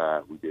went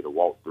outside. We did a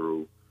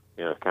walkthrough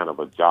and kind of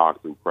a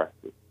jog through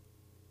practice.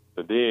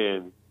 So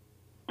then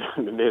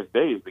the next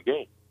day is the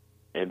game.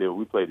 And then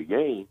we played the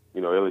game.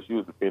 LSU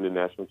was defending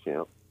national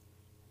champs.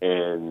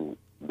 And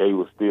they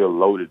were still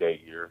loaded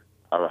that year.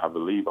 I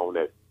believe on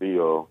that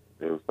field,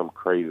 there was some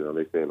crazy.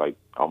 They said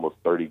almost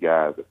 30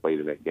 guys that played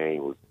in that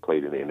game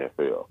played in the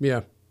NFL.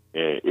 Yeah.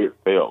 And it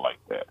felt like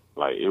that.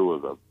 It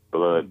was a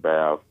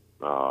bloodbath,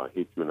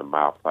 hit you in the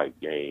mouth type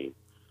game.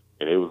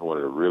 And it was one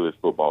of the realest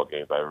football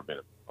games I've ever been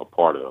a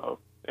part of.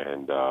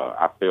 And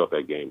I felt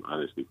that game,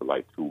 honestly, for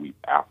 2 weeks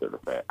after the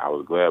fact. I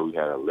was glad we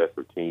had a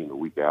lesser team the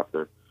week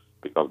after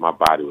because my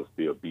body was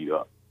still beat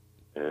up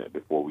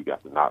before we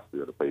got to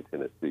Knoxville to play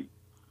Tennessee.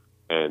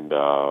 And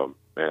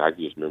I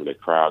just remember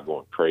that crowd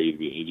going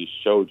crazy. It just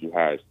showed you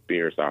how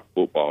experienced our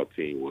football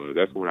team was.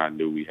 That's when I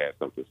knew we had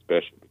something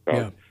special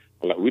because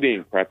we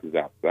didn't practice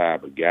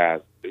outside, but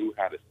guys knew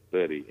how to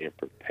study and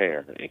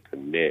prepare and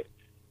connect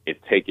and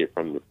take it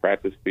from the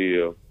practice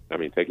field.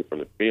 Take it from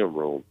the film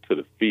room to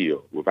the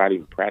field without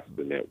even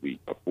practicing that week,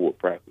 a full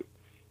practice.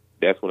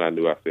 That's when I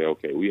knew. I said,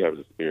 okay, we have an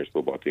experienced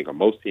football team.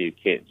 Most teams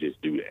can't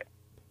just do that.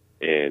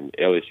 And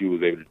LSU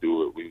was able to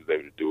do it. We was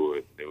able to do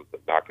it. It was a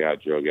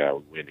knockout, drug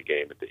out. We win the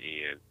game at the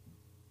end.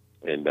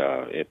 And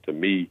to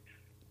me,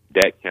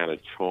 that kind of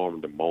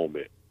charmed the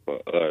moment for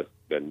us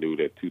that knew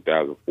that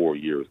 2004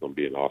 year was going to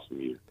be an awesome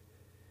year.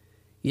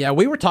 Yeah,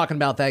 we were talking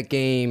about that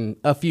game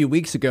a few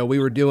weeks ago. We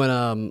were doing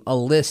a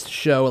list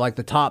show, like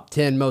the top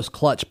 10 most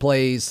clutch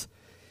plays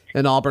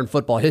in Auburn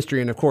football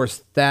history. And, of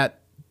course, that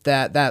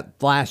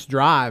last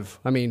drive,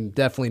 I mean,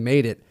 definitely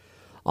made it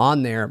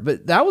on there.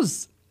 But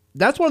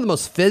that's one of the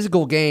most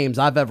physical games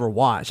I've ever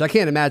watched. I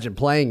can't imagine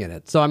playing in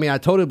it. So, I mean, I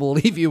totally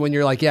believe you when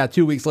you're like, yeah,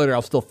 2 weeks later, I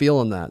was still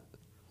feeling that.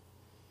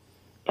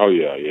 Oh,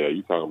 yeah.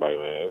 You talking about,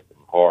 man,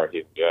 some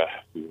hard-hitting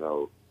guys, you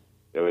know.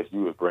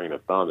 LSU was bringing the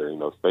thunder. You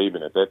know,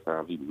 Saban at that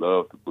time, he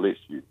loved to blitz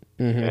you.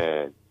 Mm-hmm.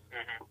 And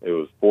it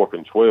was 4th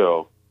and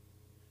 12.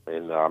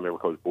 And I remember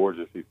Coach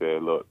Borges, he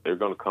said, look, they're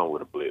going to come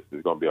with a blitz.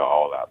 It's going to be an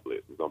all-out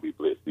blitz. It's going to be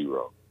blitz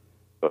 0.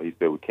 So he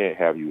said, we can't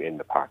have you in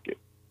the pocket.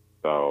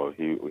 So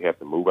we have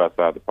to move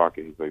outside the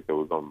pocket. He said,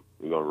 we're going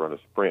to run a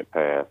sprint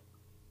pass.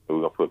 So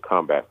we're going to put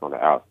combats on the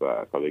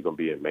outside. So they're going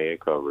to be in man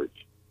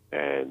coverage.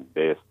 And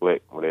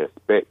when they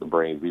expect to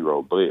bring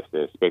 0 blitz,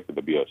 they expect it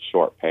to be a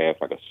short pass,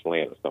 like a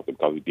slant or something,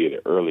 because we did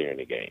it earlier in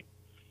the game.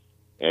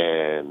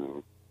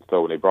 And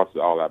so when they brought us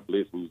all-out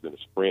blitz, we was in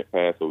a sprint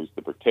pass, so we was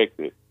to protect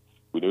it.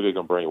 We knew they were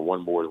going to bring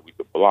one more than we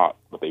could block,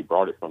 but they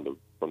brought it from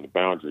the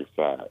boundary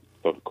side,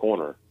 so the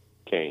corner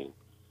came.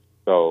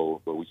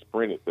 So, but we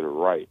sprinted to the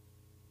right,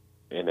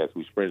 and as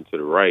we sprinted to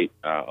the right,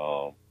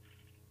 I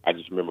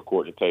just remember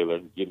Courtney Taylor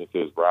getting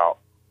into his route,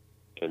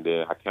 and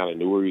then I kind of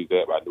knew where he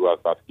was at, but I knew I was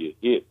about to get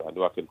hit. So I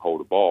knew I couldn't hold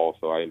the ball,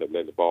 so I ended up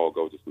letting the ball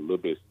go just a little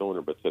bit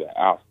sooner, but to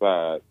the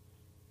outside,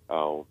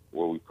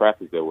 where we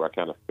practiced there, where I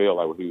kind of felt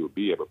like where he would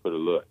be able to put a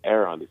little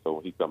air on it, so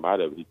when he come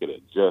out of it, he could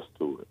adjust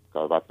to it.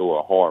 Because if I throw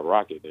a hard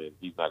rocket, then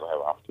he's not going to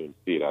have an opportunity to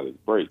see it out of his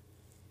break.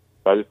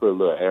 So I just put a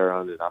little air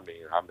on it. I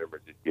mean, I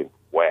remember just getting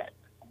whacked.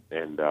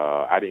 And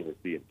I didn't even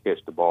see him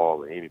catch the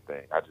ball or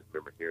anything. I just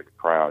remember hearing the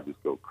crowd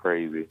just go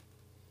crazy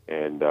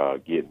and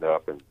getting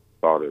up and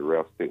saw the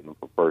ref sitting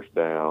for first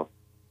down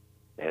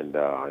and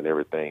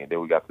everything. And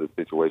then we got to the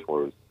situation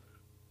where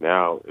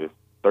now it's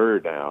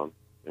 3rd down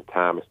and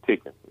time is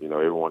ticking. You know,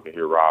 everyone can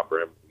hear Rob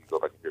Bremen. You go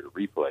back and hear the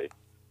replay.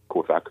 Of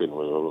course, I couldn't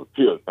really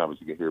feel the time, but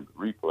you can hear the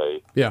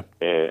replay. Yeah.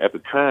 And at the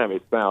time,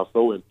 it sounds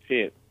so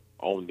intense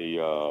on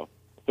the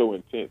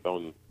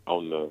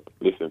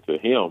listening to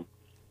him.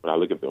 When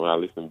I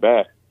listen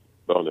back,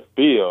 but on the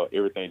field,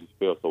 everything just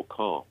felt so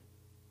calm.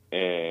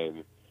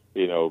 And,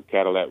 you know,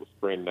 Cadillac was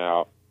sprinting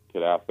out to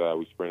the outside.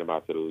 We sprinted them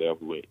out to the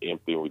left. We went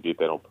empty, and we did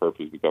that on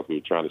purpose because we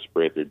were trying to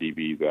spread their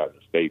DBs out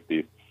and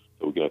safeties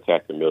so we can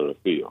attack the middle of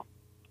the field.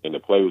 And the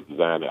play was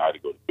designed to either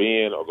go to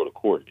Ben or go to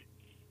Courtney.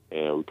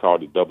 And we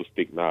called it double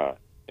stick nod.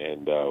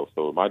 And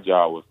so my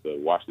job was to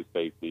watch the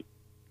safety,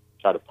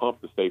 try to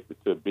pump the safety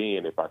to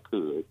Ben if I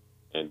could,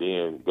 and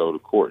then go to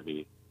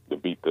Courtney to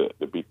beat the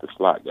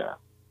slot guy.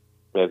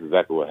 That's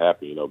exactly what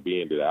happened. You know,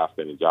 Ben did an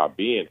outstanding job.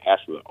 Ben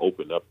actually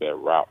opened up that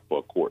route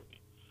for Courtney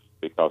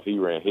because he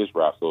ran his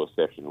route so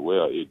exceptionally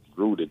well. It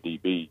drew the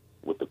DB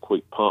with the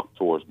quick pump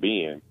towards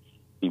Ben.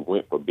 He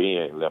went for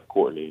Ben and left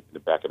Courtney in the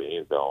back of the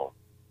end zone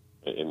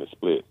in the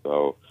split.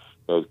 So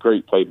it was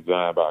great play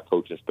design by our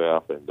coaching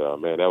staff, and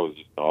man, that was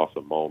just an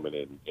awesome moment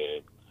and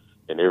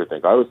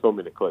everything. There was so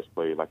many clutch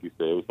plays, like you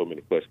said. There was so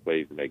many clutch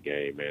plays in that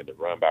game, man. The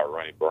run by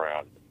Ronnie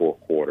Brown in the 4th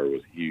quarter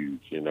was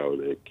huge. You know,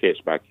 the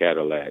catch by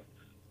Cadillac,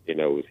 you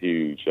know, was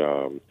huge.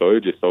 So it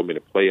was just so many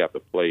play after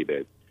play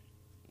that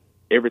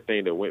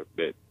everything that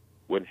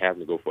wouldn't have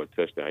to go for a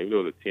touchdown. Even though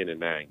it was a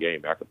 10-9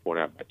 game, I could point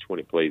out about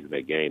 20 plays in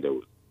that game that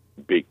was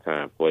big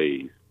time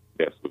plays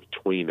that's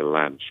between the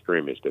line of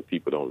scrimmage that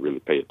people don't really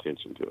pay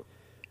attention to.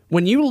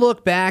 When you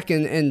look back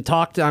and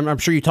talk to, I'm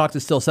sure you talked to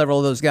still several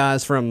of those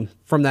guys from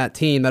that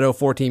team, that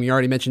 04 team. You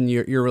already mentioned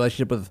your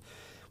relationship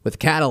with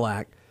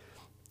Cadillac.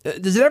 Do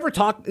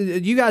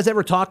you guys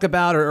ever talk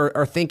about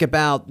or think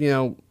about, you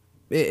know,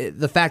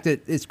 the fact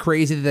that it's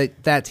crazy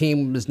that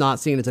team is not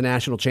seen as a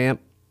national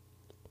champ?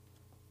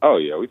 Oh,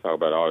 yeah, we talk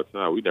about it all the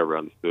time. We never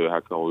understood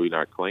how come we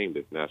not claimed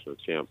as national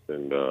champs,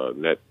 and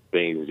that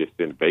thing was just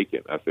sitting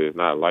vacant. I said, it's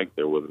not like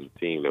there wasn't a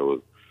team that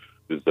was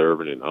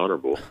deserving and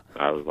honorable.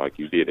 I was like,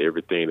 you did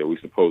everything that we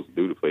supposed to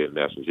do to play a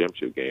national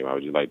championship game. I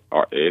was just like,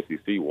 the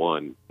SEC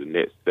won the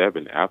next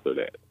 7 after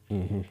that.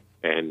 Mm-hmm.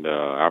 And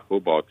our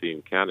football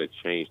team kind of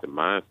changed the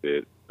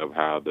mindset of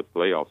how the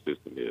playoff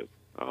system is.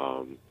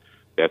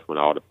 That's when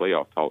all the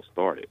playoff talk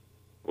started,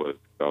 was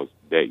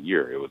that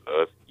year. It was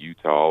us,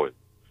 Utah, and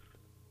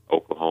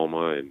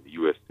Oklahoma, and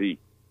USC.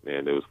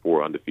 And there was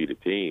 4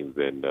 undefeated teams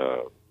and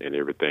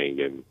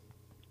everything. And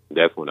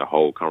that's when the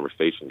whole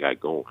conversation got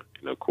going.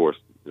 And, of course,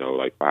 you know,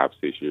 like 5,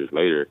 6 years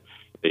later,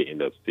 they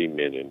end up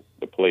cementing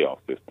the playoff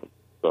system.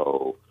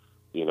 So,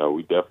 you know,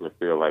 we definitely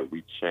feel like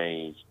we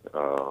changed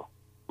the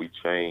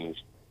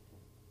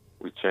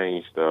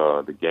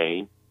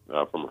game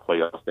from a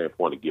playoff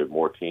standpoint to give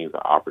more teams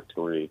an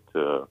opportunity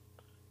to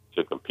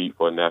compete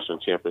for a national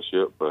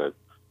championship. But,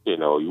 you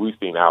know, we've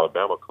seen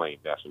Alabama claim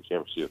national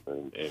championships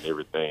and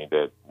everything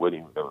that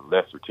wasn't even the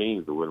lesser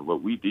teams than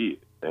what we did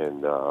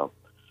and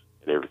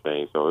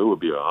everything. So it would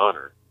be an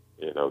honor,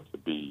 you know, to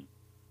be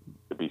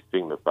to be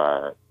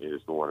signified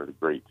as one of the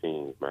great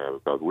teams, man,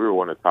 because we were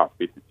one of the top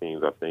 50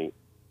 teams, I think,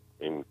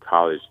 in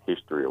college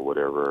history or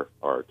whatever,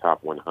 or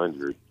top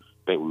 100. I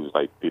think we was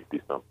like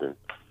 50-something.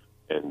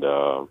 And,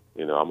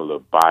 you know, I'm a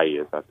little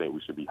biased. I think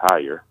we should be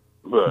higher.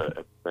 But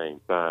at the same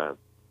time,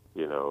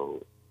 you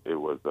know, it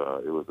was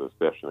an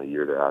exceptional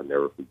year that I'll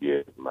never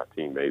forget. My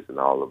teammates and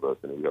all of us,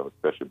 and we have a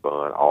special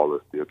bond. All of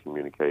us still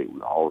communicate.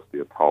 We all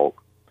still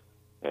talk.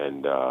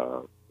 And,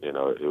 you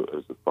know, it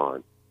was a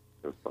fun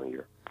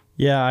year.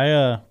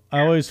 Yeah, I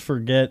always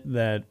forget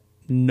that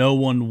no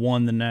one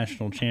won the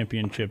national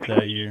championship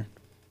that year.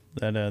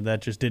 That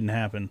just didn't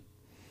happen.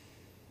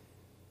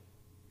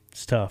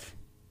 It's tough.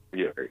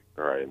 Yeah,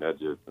 right. And that's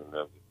just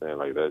saying,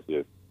 like, that's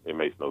just, it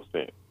makes no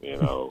sense, you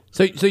know.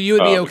 So you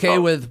would be okay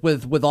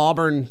with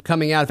Auburn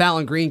coming out if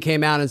Allen Green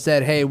came out and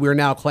said, "Hey, we're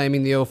now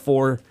claiming the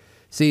 04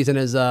 season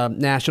as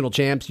national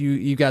champs."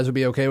 You guys would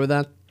be okay with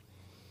that?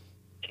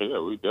 Yeah,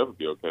 we'd definitely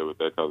be okay with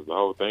that, because the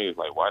whole thing is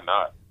like, why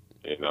not?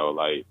 You know,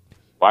 like,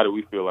 why do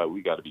we feel like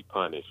we got to be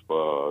punished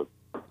for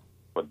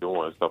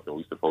doing something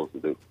we're supposed to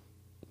do?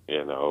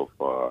 You know,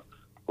 for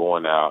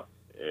going out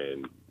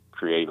and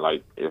creating,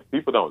 like, if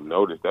people don't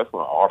notice, that's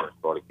when Auburn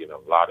started getting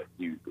a lot of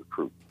huge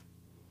recruits.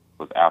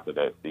 Was after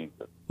that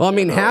season. Well, I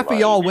mean, half of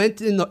y'all went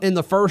in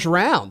the first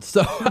round,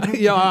 so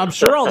you know, I'm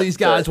sure all these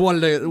guys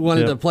wanted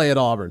to play at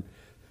Auburn.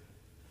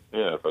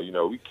 Yeah, so you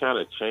know, we kind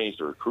of changed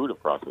the recruiting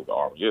process at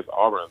Auburn. Yes,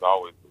 Auburn is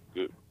always a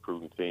good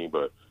recruiting team,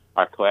 but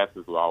our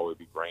classes will always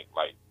be ranked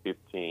like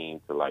 15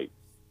 to like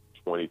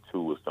 22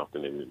 or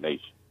something in the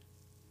nation.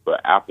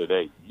 But after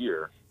that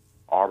year,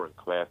 Auburn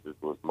classes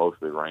was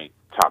mostly ranked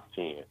top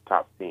 10,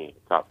 top 10,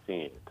 top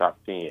 10, top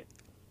 10,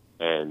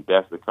 and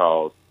that's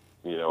because,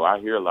 you know, I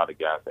hear a lot of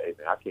guys say, "Hey,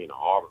 man, I came to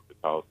Auburn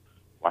because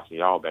watching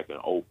y'all back in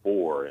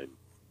 04, and,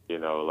 you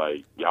know,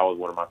 like, y'all was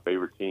one of my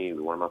favorite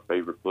teams, one of my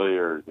favorite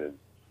players, and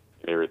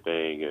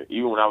everything." And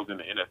even when I was in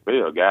the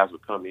NFL, guys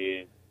would come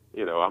in,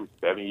 you know, I'm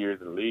 7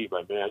 years in the league,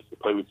 like, "Man, I used to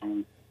play with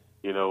you,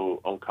 you know,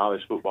 on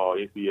college football,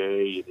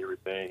 NCAA, and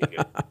everything.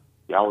 And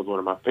y'all was one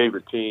of my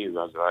favorite teams."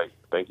 I was like,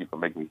 "Thank you for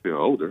making me feel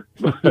older."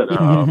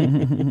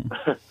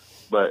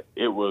 But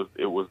it was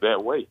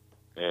that way.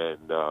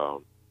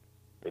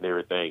 And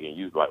everything, and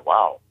you was like,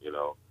 wow, you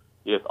know,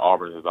 yes,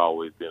 Auburn has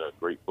always been a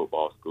great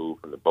football school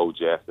from the Bo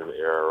Jackson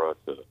era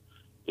to,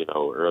 you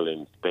know, early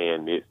in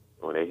Stan Nitz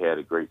when they had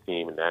a great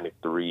team in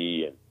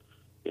 '93, and,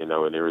 you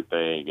know, and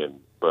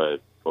everything.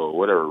 But for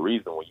whatever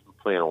reason, when you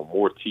were playing on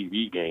more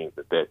TV games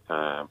at that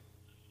time,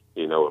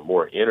 you know, and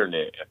more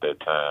internet at that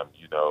time,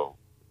 you know,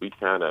 we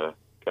kind of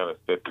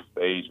set the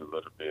stage a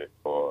little bit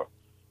for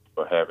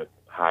having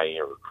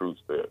high-end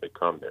recruits that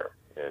come there.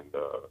 And,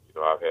 you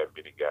know, I've had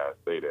many guys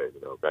say that,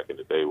 you know, back in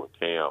the day when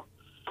Cam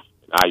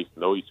and I used to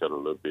know each other a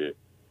little bit,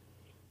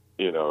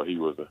 you know, he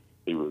was,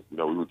 you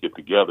know, we would get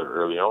together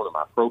early on in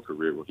my pro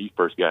career when he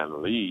first got in the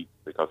league,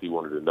 because he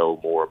wanted to know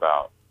more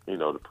about, you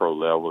know, the pro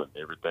level and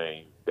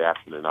everything,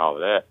 adapting and all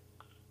of that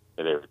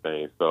and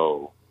everything.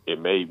 So it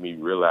made me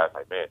realize,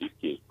 like, man, these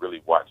kids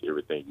really watch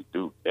everything you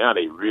do. Now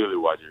they really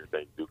watch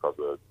everything you do because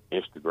of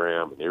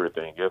Instagram and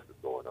everything else that's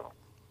going on.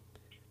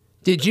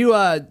 Did you,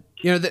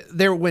 you know,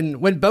 there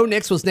when Bo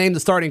Nix was named the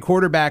starting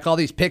quarterback, all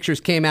these pictures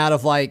came out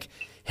of, like,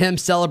 him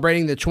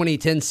celebrating the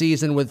 2010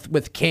 season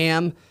with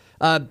Cam.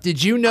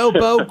 Did you know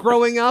Bo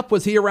growing up?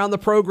 Was he around the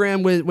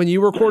program when you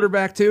were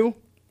quarterback too?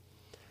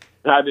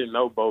 I didn't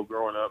know Bo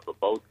growing up, but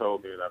Bo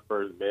told me when I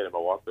first met him. I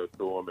walked up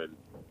to him and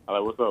I was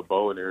like, "What's up,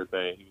 Bo?" and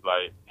everything. He was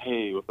like,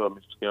 "Hey, what's up,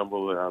 Mr.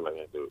 Campbell?" And I was like,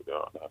 "Hey, dude,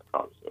 no, not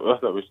college.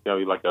 What's up, Mr. Campbell?"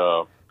 He's like,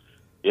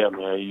 "Yeah,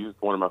 man, he was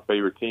one of my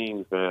favorite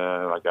teams,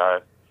 man. Like, I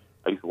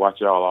used to watch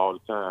y'all all the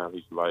time."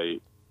 He's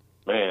like,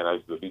 "Man, I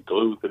used to be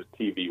glued to the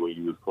TV when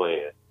you was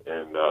playing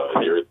and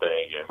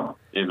everything." And,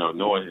 you know,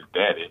 knowing his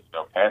daddy, you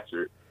know,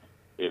 Patrick,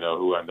 you know,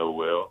 who I know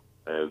well,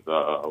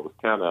 was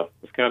kind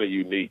of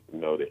unique, you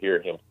know, to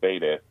hear him say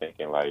that,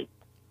 thinking like,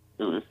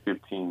 dude, it's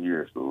 15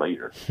 years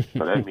later.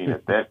 So that means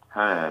at that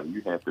time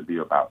you had to be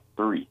about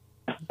 3.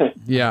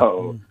 Yeah.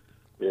 So,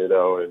 you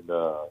know,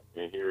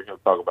 and hear him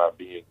talk about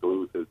being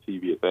glued to the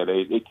TV at that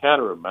age, it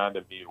kind of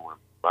reminded me of when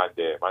my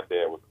dad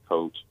was a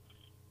coach,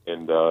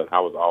 and I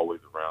was always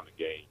around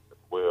the game as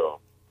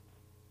well.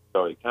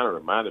 So it kind of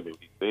reminded me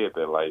when he said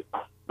that, like,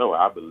 no,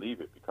 I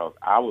believe it, because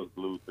I was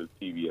glued to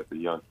the TV as a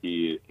young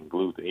kid and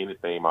glued to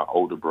anything my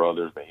older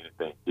brothers and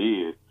anything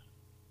did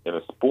in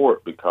a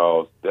sport,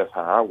 because that's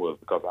how I was,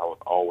 because I was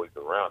always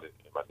around it.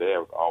 And my dad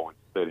was always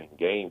studying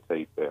game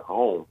tapes at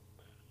home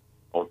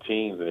on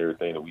teams and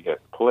everything that we had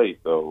to play.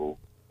 So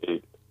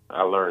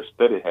I learned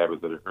study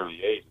habits at an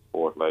early age as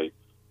far as, like,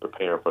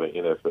 preparing for the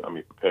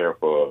NFL, preparing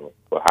for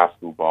high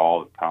school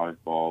ball and college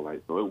ball.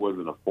 Like, so it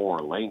wasn't a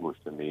foreign language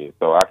to me.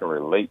 So I can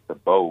relate to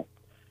both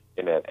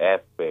in that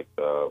aspect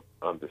of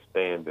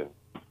understanding,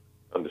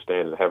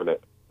 having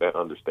that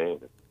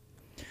understanding.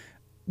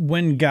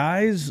 When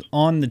guys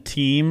on the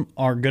team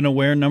are going to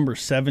wear number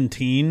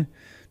 17,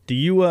 do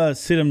you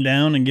sit them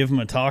down and give them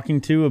a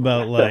talking to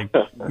about, like,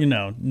 you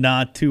know,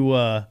 not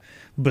to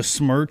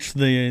besmirch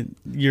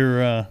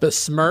your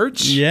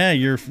besmirch? Yeah,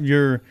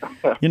 your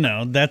you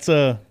know, that's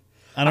a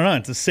I don't know.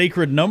 It's a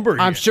sacred number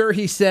here. I'm sure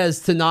he says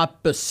to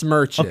not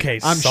besmirch it. Okay,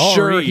 I'm sorry.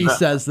 sure he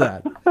says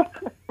that.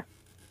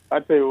 I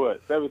tell you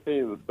what, 17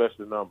 is a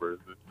special number.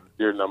 It's a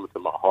dear number to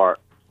my heart.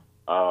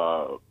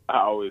 I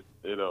always,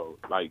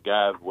 like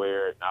guys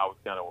wear it, and I always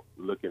kind of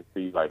look and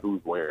see like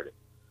who's wearing it.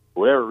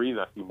 For whatever reason,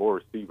 I see more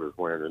receivers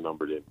wearing the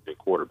number than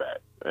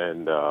quarterbacks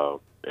and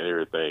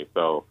everything.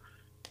 So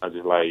I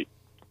just like,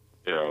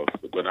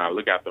 when I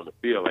look out on the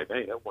field, like,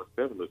 hey, that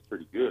 17 looks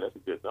pretty good. That's a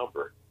good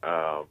number.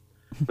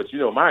 But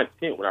my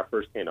intent when I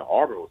first came to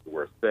Auburn was to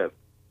wear 7.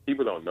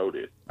 People don't know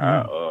this.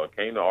 I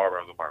came to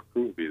Auburn on my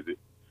recruiting visit.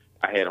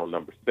 I had on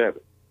number 7.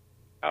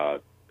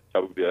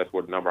 That's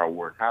what the number I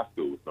wore in high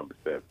school was, number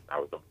 7. I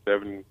was number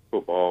 7 in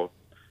football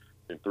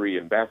and 3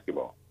 in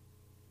basketball.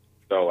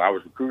 So I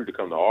was recruited to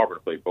come to Auburn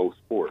to play both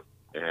sports.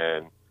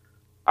 And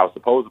I was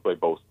supposed to play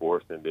both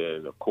sports. And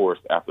then, of course,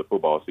 after the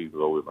football season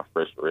was over with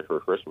my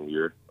freshman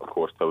year, of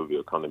course, Toby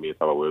will come to me and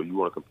talk about, well, if you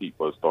want to compete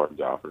for a starting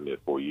job for the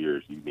next 4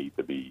 years, you need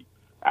to be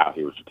out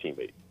here with your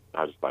teammates.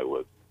 I was just like,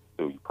 well,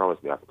 dude, you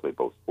promised me I could play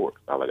both sports.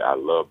 I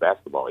love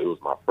basketball. It was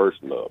my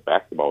first love.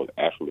 Basketball was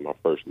actually my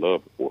first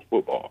love before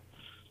football.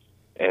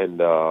 And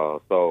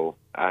so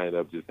I ended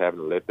up just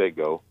having to let that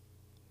go.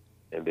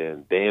 And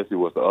then Dancy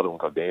was the other one,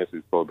 because Dancy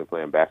was supposed to be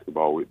playing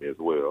basketball with me as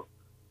well.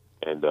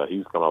 And he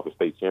was coming off the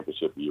state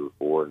championship the year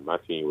before, and my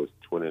team was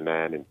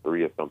 29-3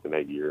 or something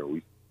that year, and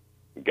we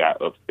got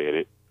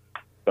upsetted.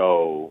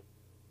 So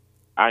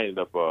I ended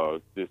up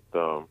just,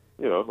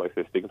 like I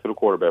said, sticking to the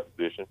quarterback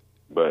position.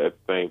 But at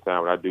the same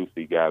time, when I do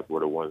see guys wear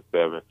the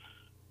 17,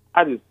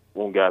 I just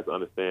want guys to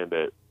understand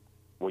that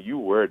when you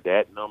wear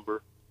that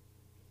number,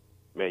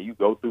 man, you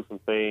go through some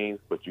things,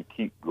 but you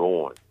keep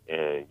going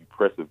and you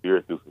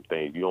persevere through some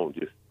things. You don't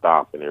just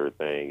stop and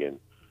everything. And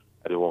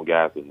I just want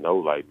guys to know,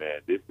 like,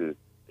 man, this is,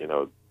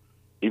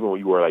 even when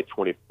you were like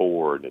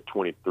 24 and the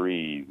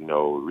 23,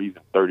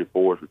 reason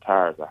 34 is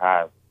retired as a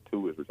Heisman,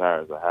 2 is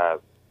retired as a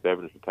Heisman,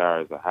 7 is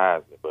retired as a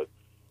Heisman. But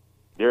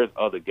there's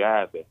other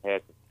guys that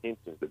had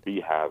intentions to be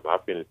Heisman. I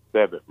finished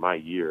 7th my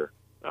year,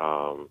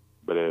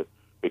 but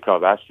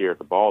because I shared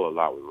the ball a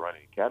lot with Ronnie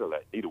and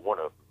Cadillac, neither one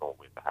of us was going to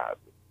win the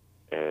Heisman.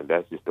 And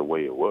that's just the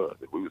way it was.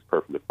 We was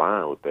perfectly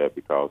fine with that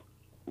because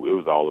it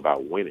was all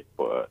about winning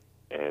for us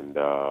and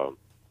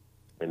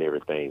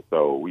everything.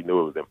 So we knew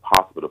it was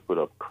impossible to put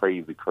up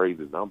crazy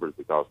numbers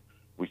because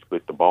we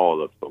split the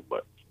ball up so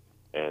much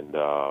and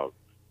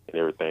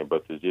everything.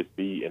 But to just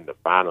be in the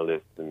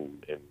finalists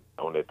and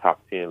on the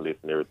top 10 list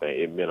and everything,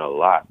 it meant a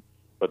lot.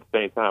 But at the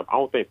same time, I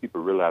don't think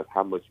people realize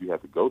how much you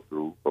have to go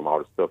through from all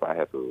the stuff I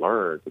had to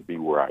learn to be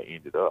where I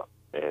ended up.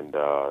 And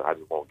I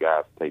just want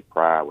guys to take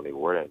pride when they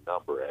wear that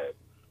number as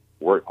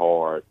work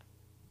hard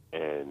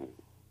and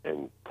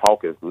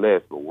talk as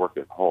less, but work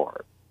as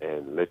hard.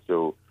 And let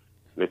your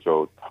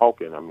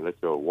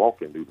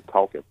walking do the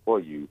talking for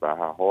you by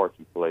how hard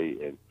you play.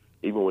 And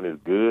even when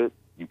it's good,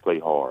 you play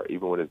hard.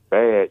 Even when it's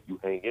bad, you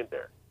hang in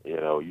there.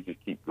 You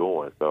just keep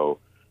going. So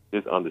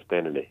just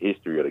understanding the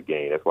history of the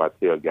game. That's why I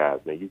tell guys,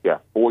 man, you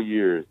got 4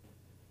 years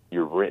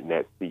you're renting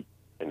that seat.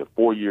 And the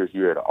 4 years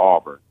you're at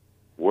Auburn,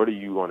 what are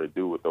you going to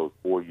do with those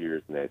 4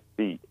 years in that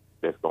seat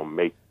that's going to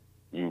make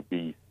you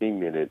be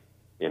cemented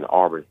in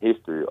Auburn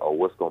history, or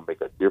what's going to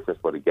make a difference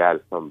for the guy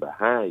that's coming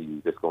behind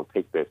you that's going to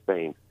take that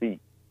same seat,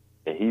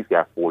 and he's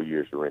got 4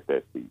 years to rent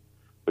that seat.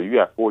 So you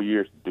got 4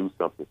 years to do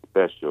something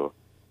special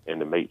and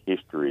to make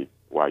history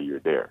while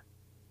you're there.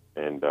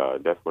 And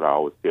that's what I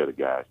always tell the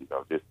guys,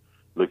 just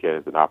look at it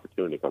as an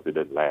opportunity because it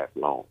doesn't last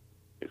long.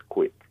 It's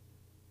quick.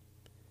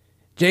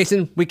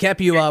 Jason, we kept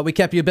you a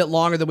bit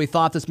longer than we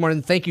thought this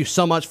morning. Thank you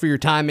so much for your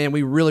time, man.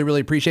 We really, really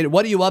appreciate it.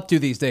 What are you up to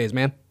these days,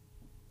 man?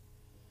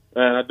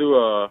 And I do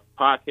a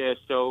podcast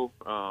show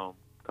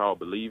called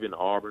Believe in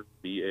Auburn,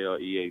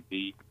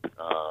 BLEAV,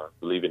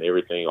 Believe in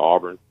Everything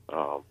Auburn.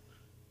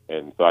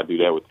 And so I do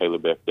that with Taylor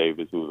Beth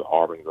Davis, who's an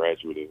Auburn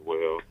graduate as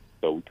well.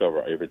 So we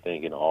cover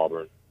everything in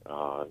Auburn.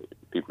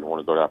 If people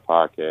want to go to our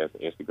podcast,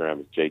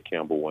 Instagram is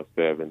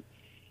jcampbell17.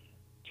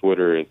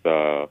 Twitter is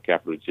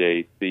capital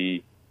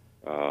JC,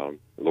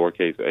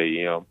 lowercase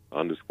AM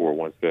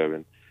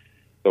 _17.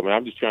 So, man,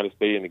 I'm just trying to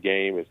stay in the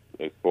game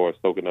as far as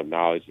soaking up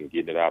knowledge and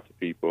getting it out to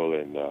people.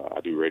 And I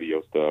do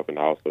radio stuff, and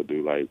I also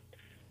do, I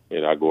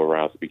go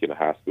around speaking to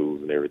high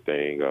schools and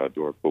everything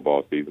during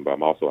football season. But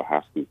I'm also a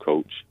high school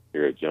coach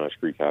here at Johns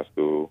Creek High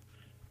School.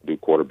 I do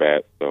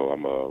quarterback, so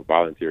I'm a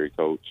voluntary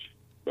coach.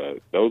 But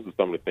those are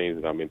some of the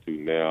things that I'm into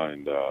now,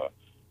 and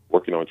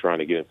working on trying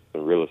to get into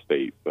some real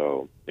estate.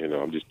 So,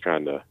 I'm just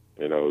trying to,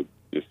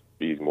 just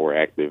be more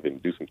active and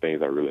do some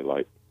things I really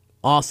like.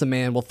 Awesome,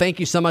 man. Well, thank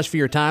you so much for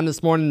your time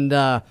this morning.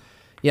 And,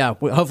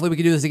 hopefully we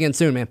can do this again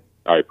soon, man.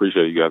 I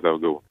appreciate it. You guys have a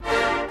good one.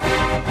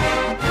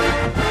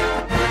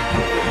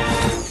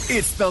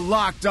 It's the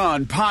Locked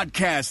On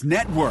Podcast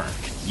Network,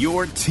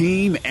 your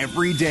team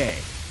every day.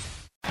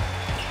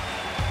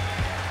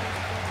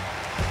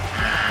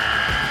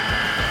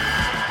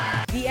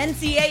 The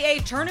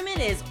NCAA tournament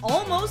is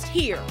almost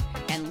here,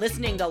 and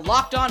listening to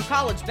Locked On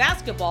College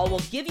Basketball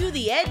will give you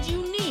the edge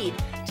you need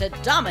to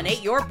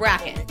dominate your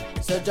bracket.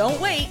 So don't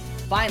wait.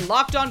 Find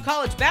Locked On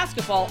College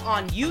Basketball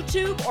on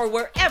YouTube or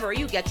wherever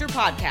you get your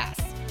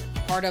podcasts.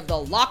 Part of the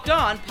Locked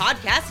On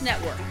Podcast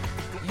Network.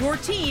 Your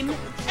team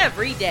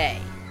every day.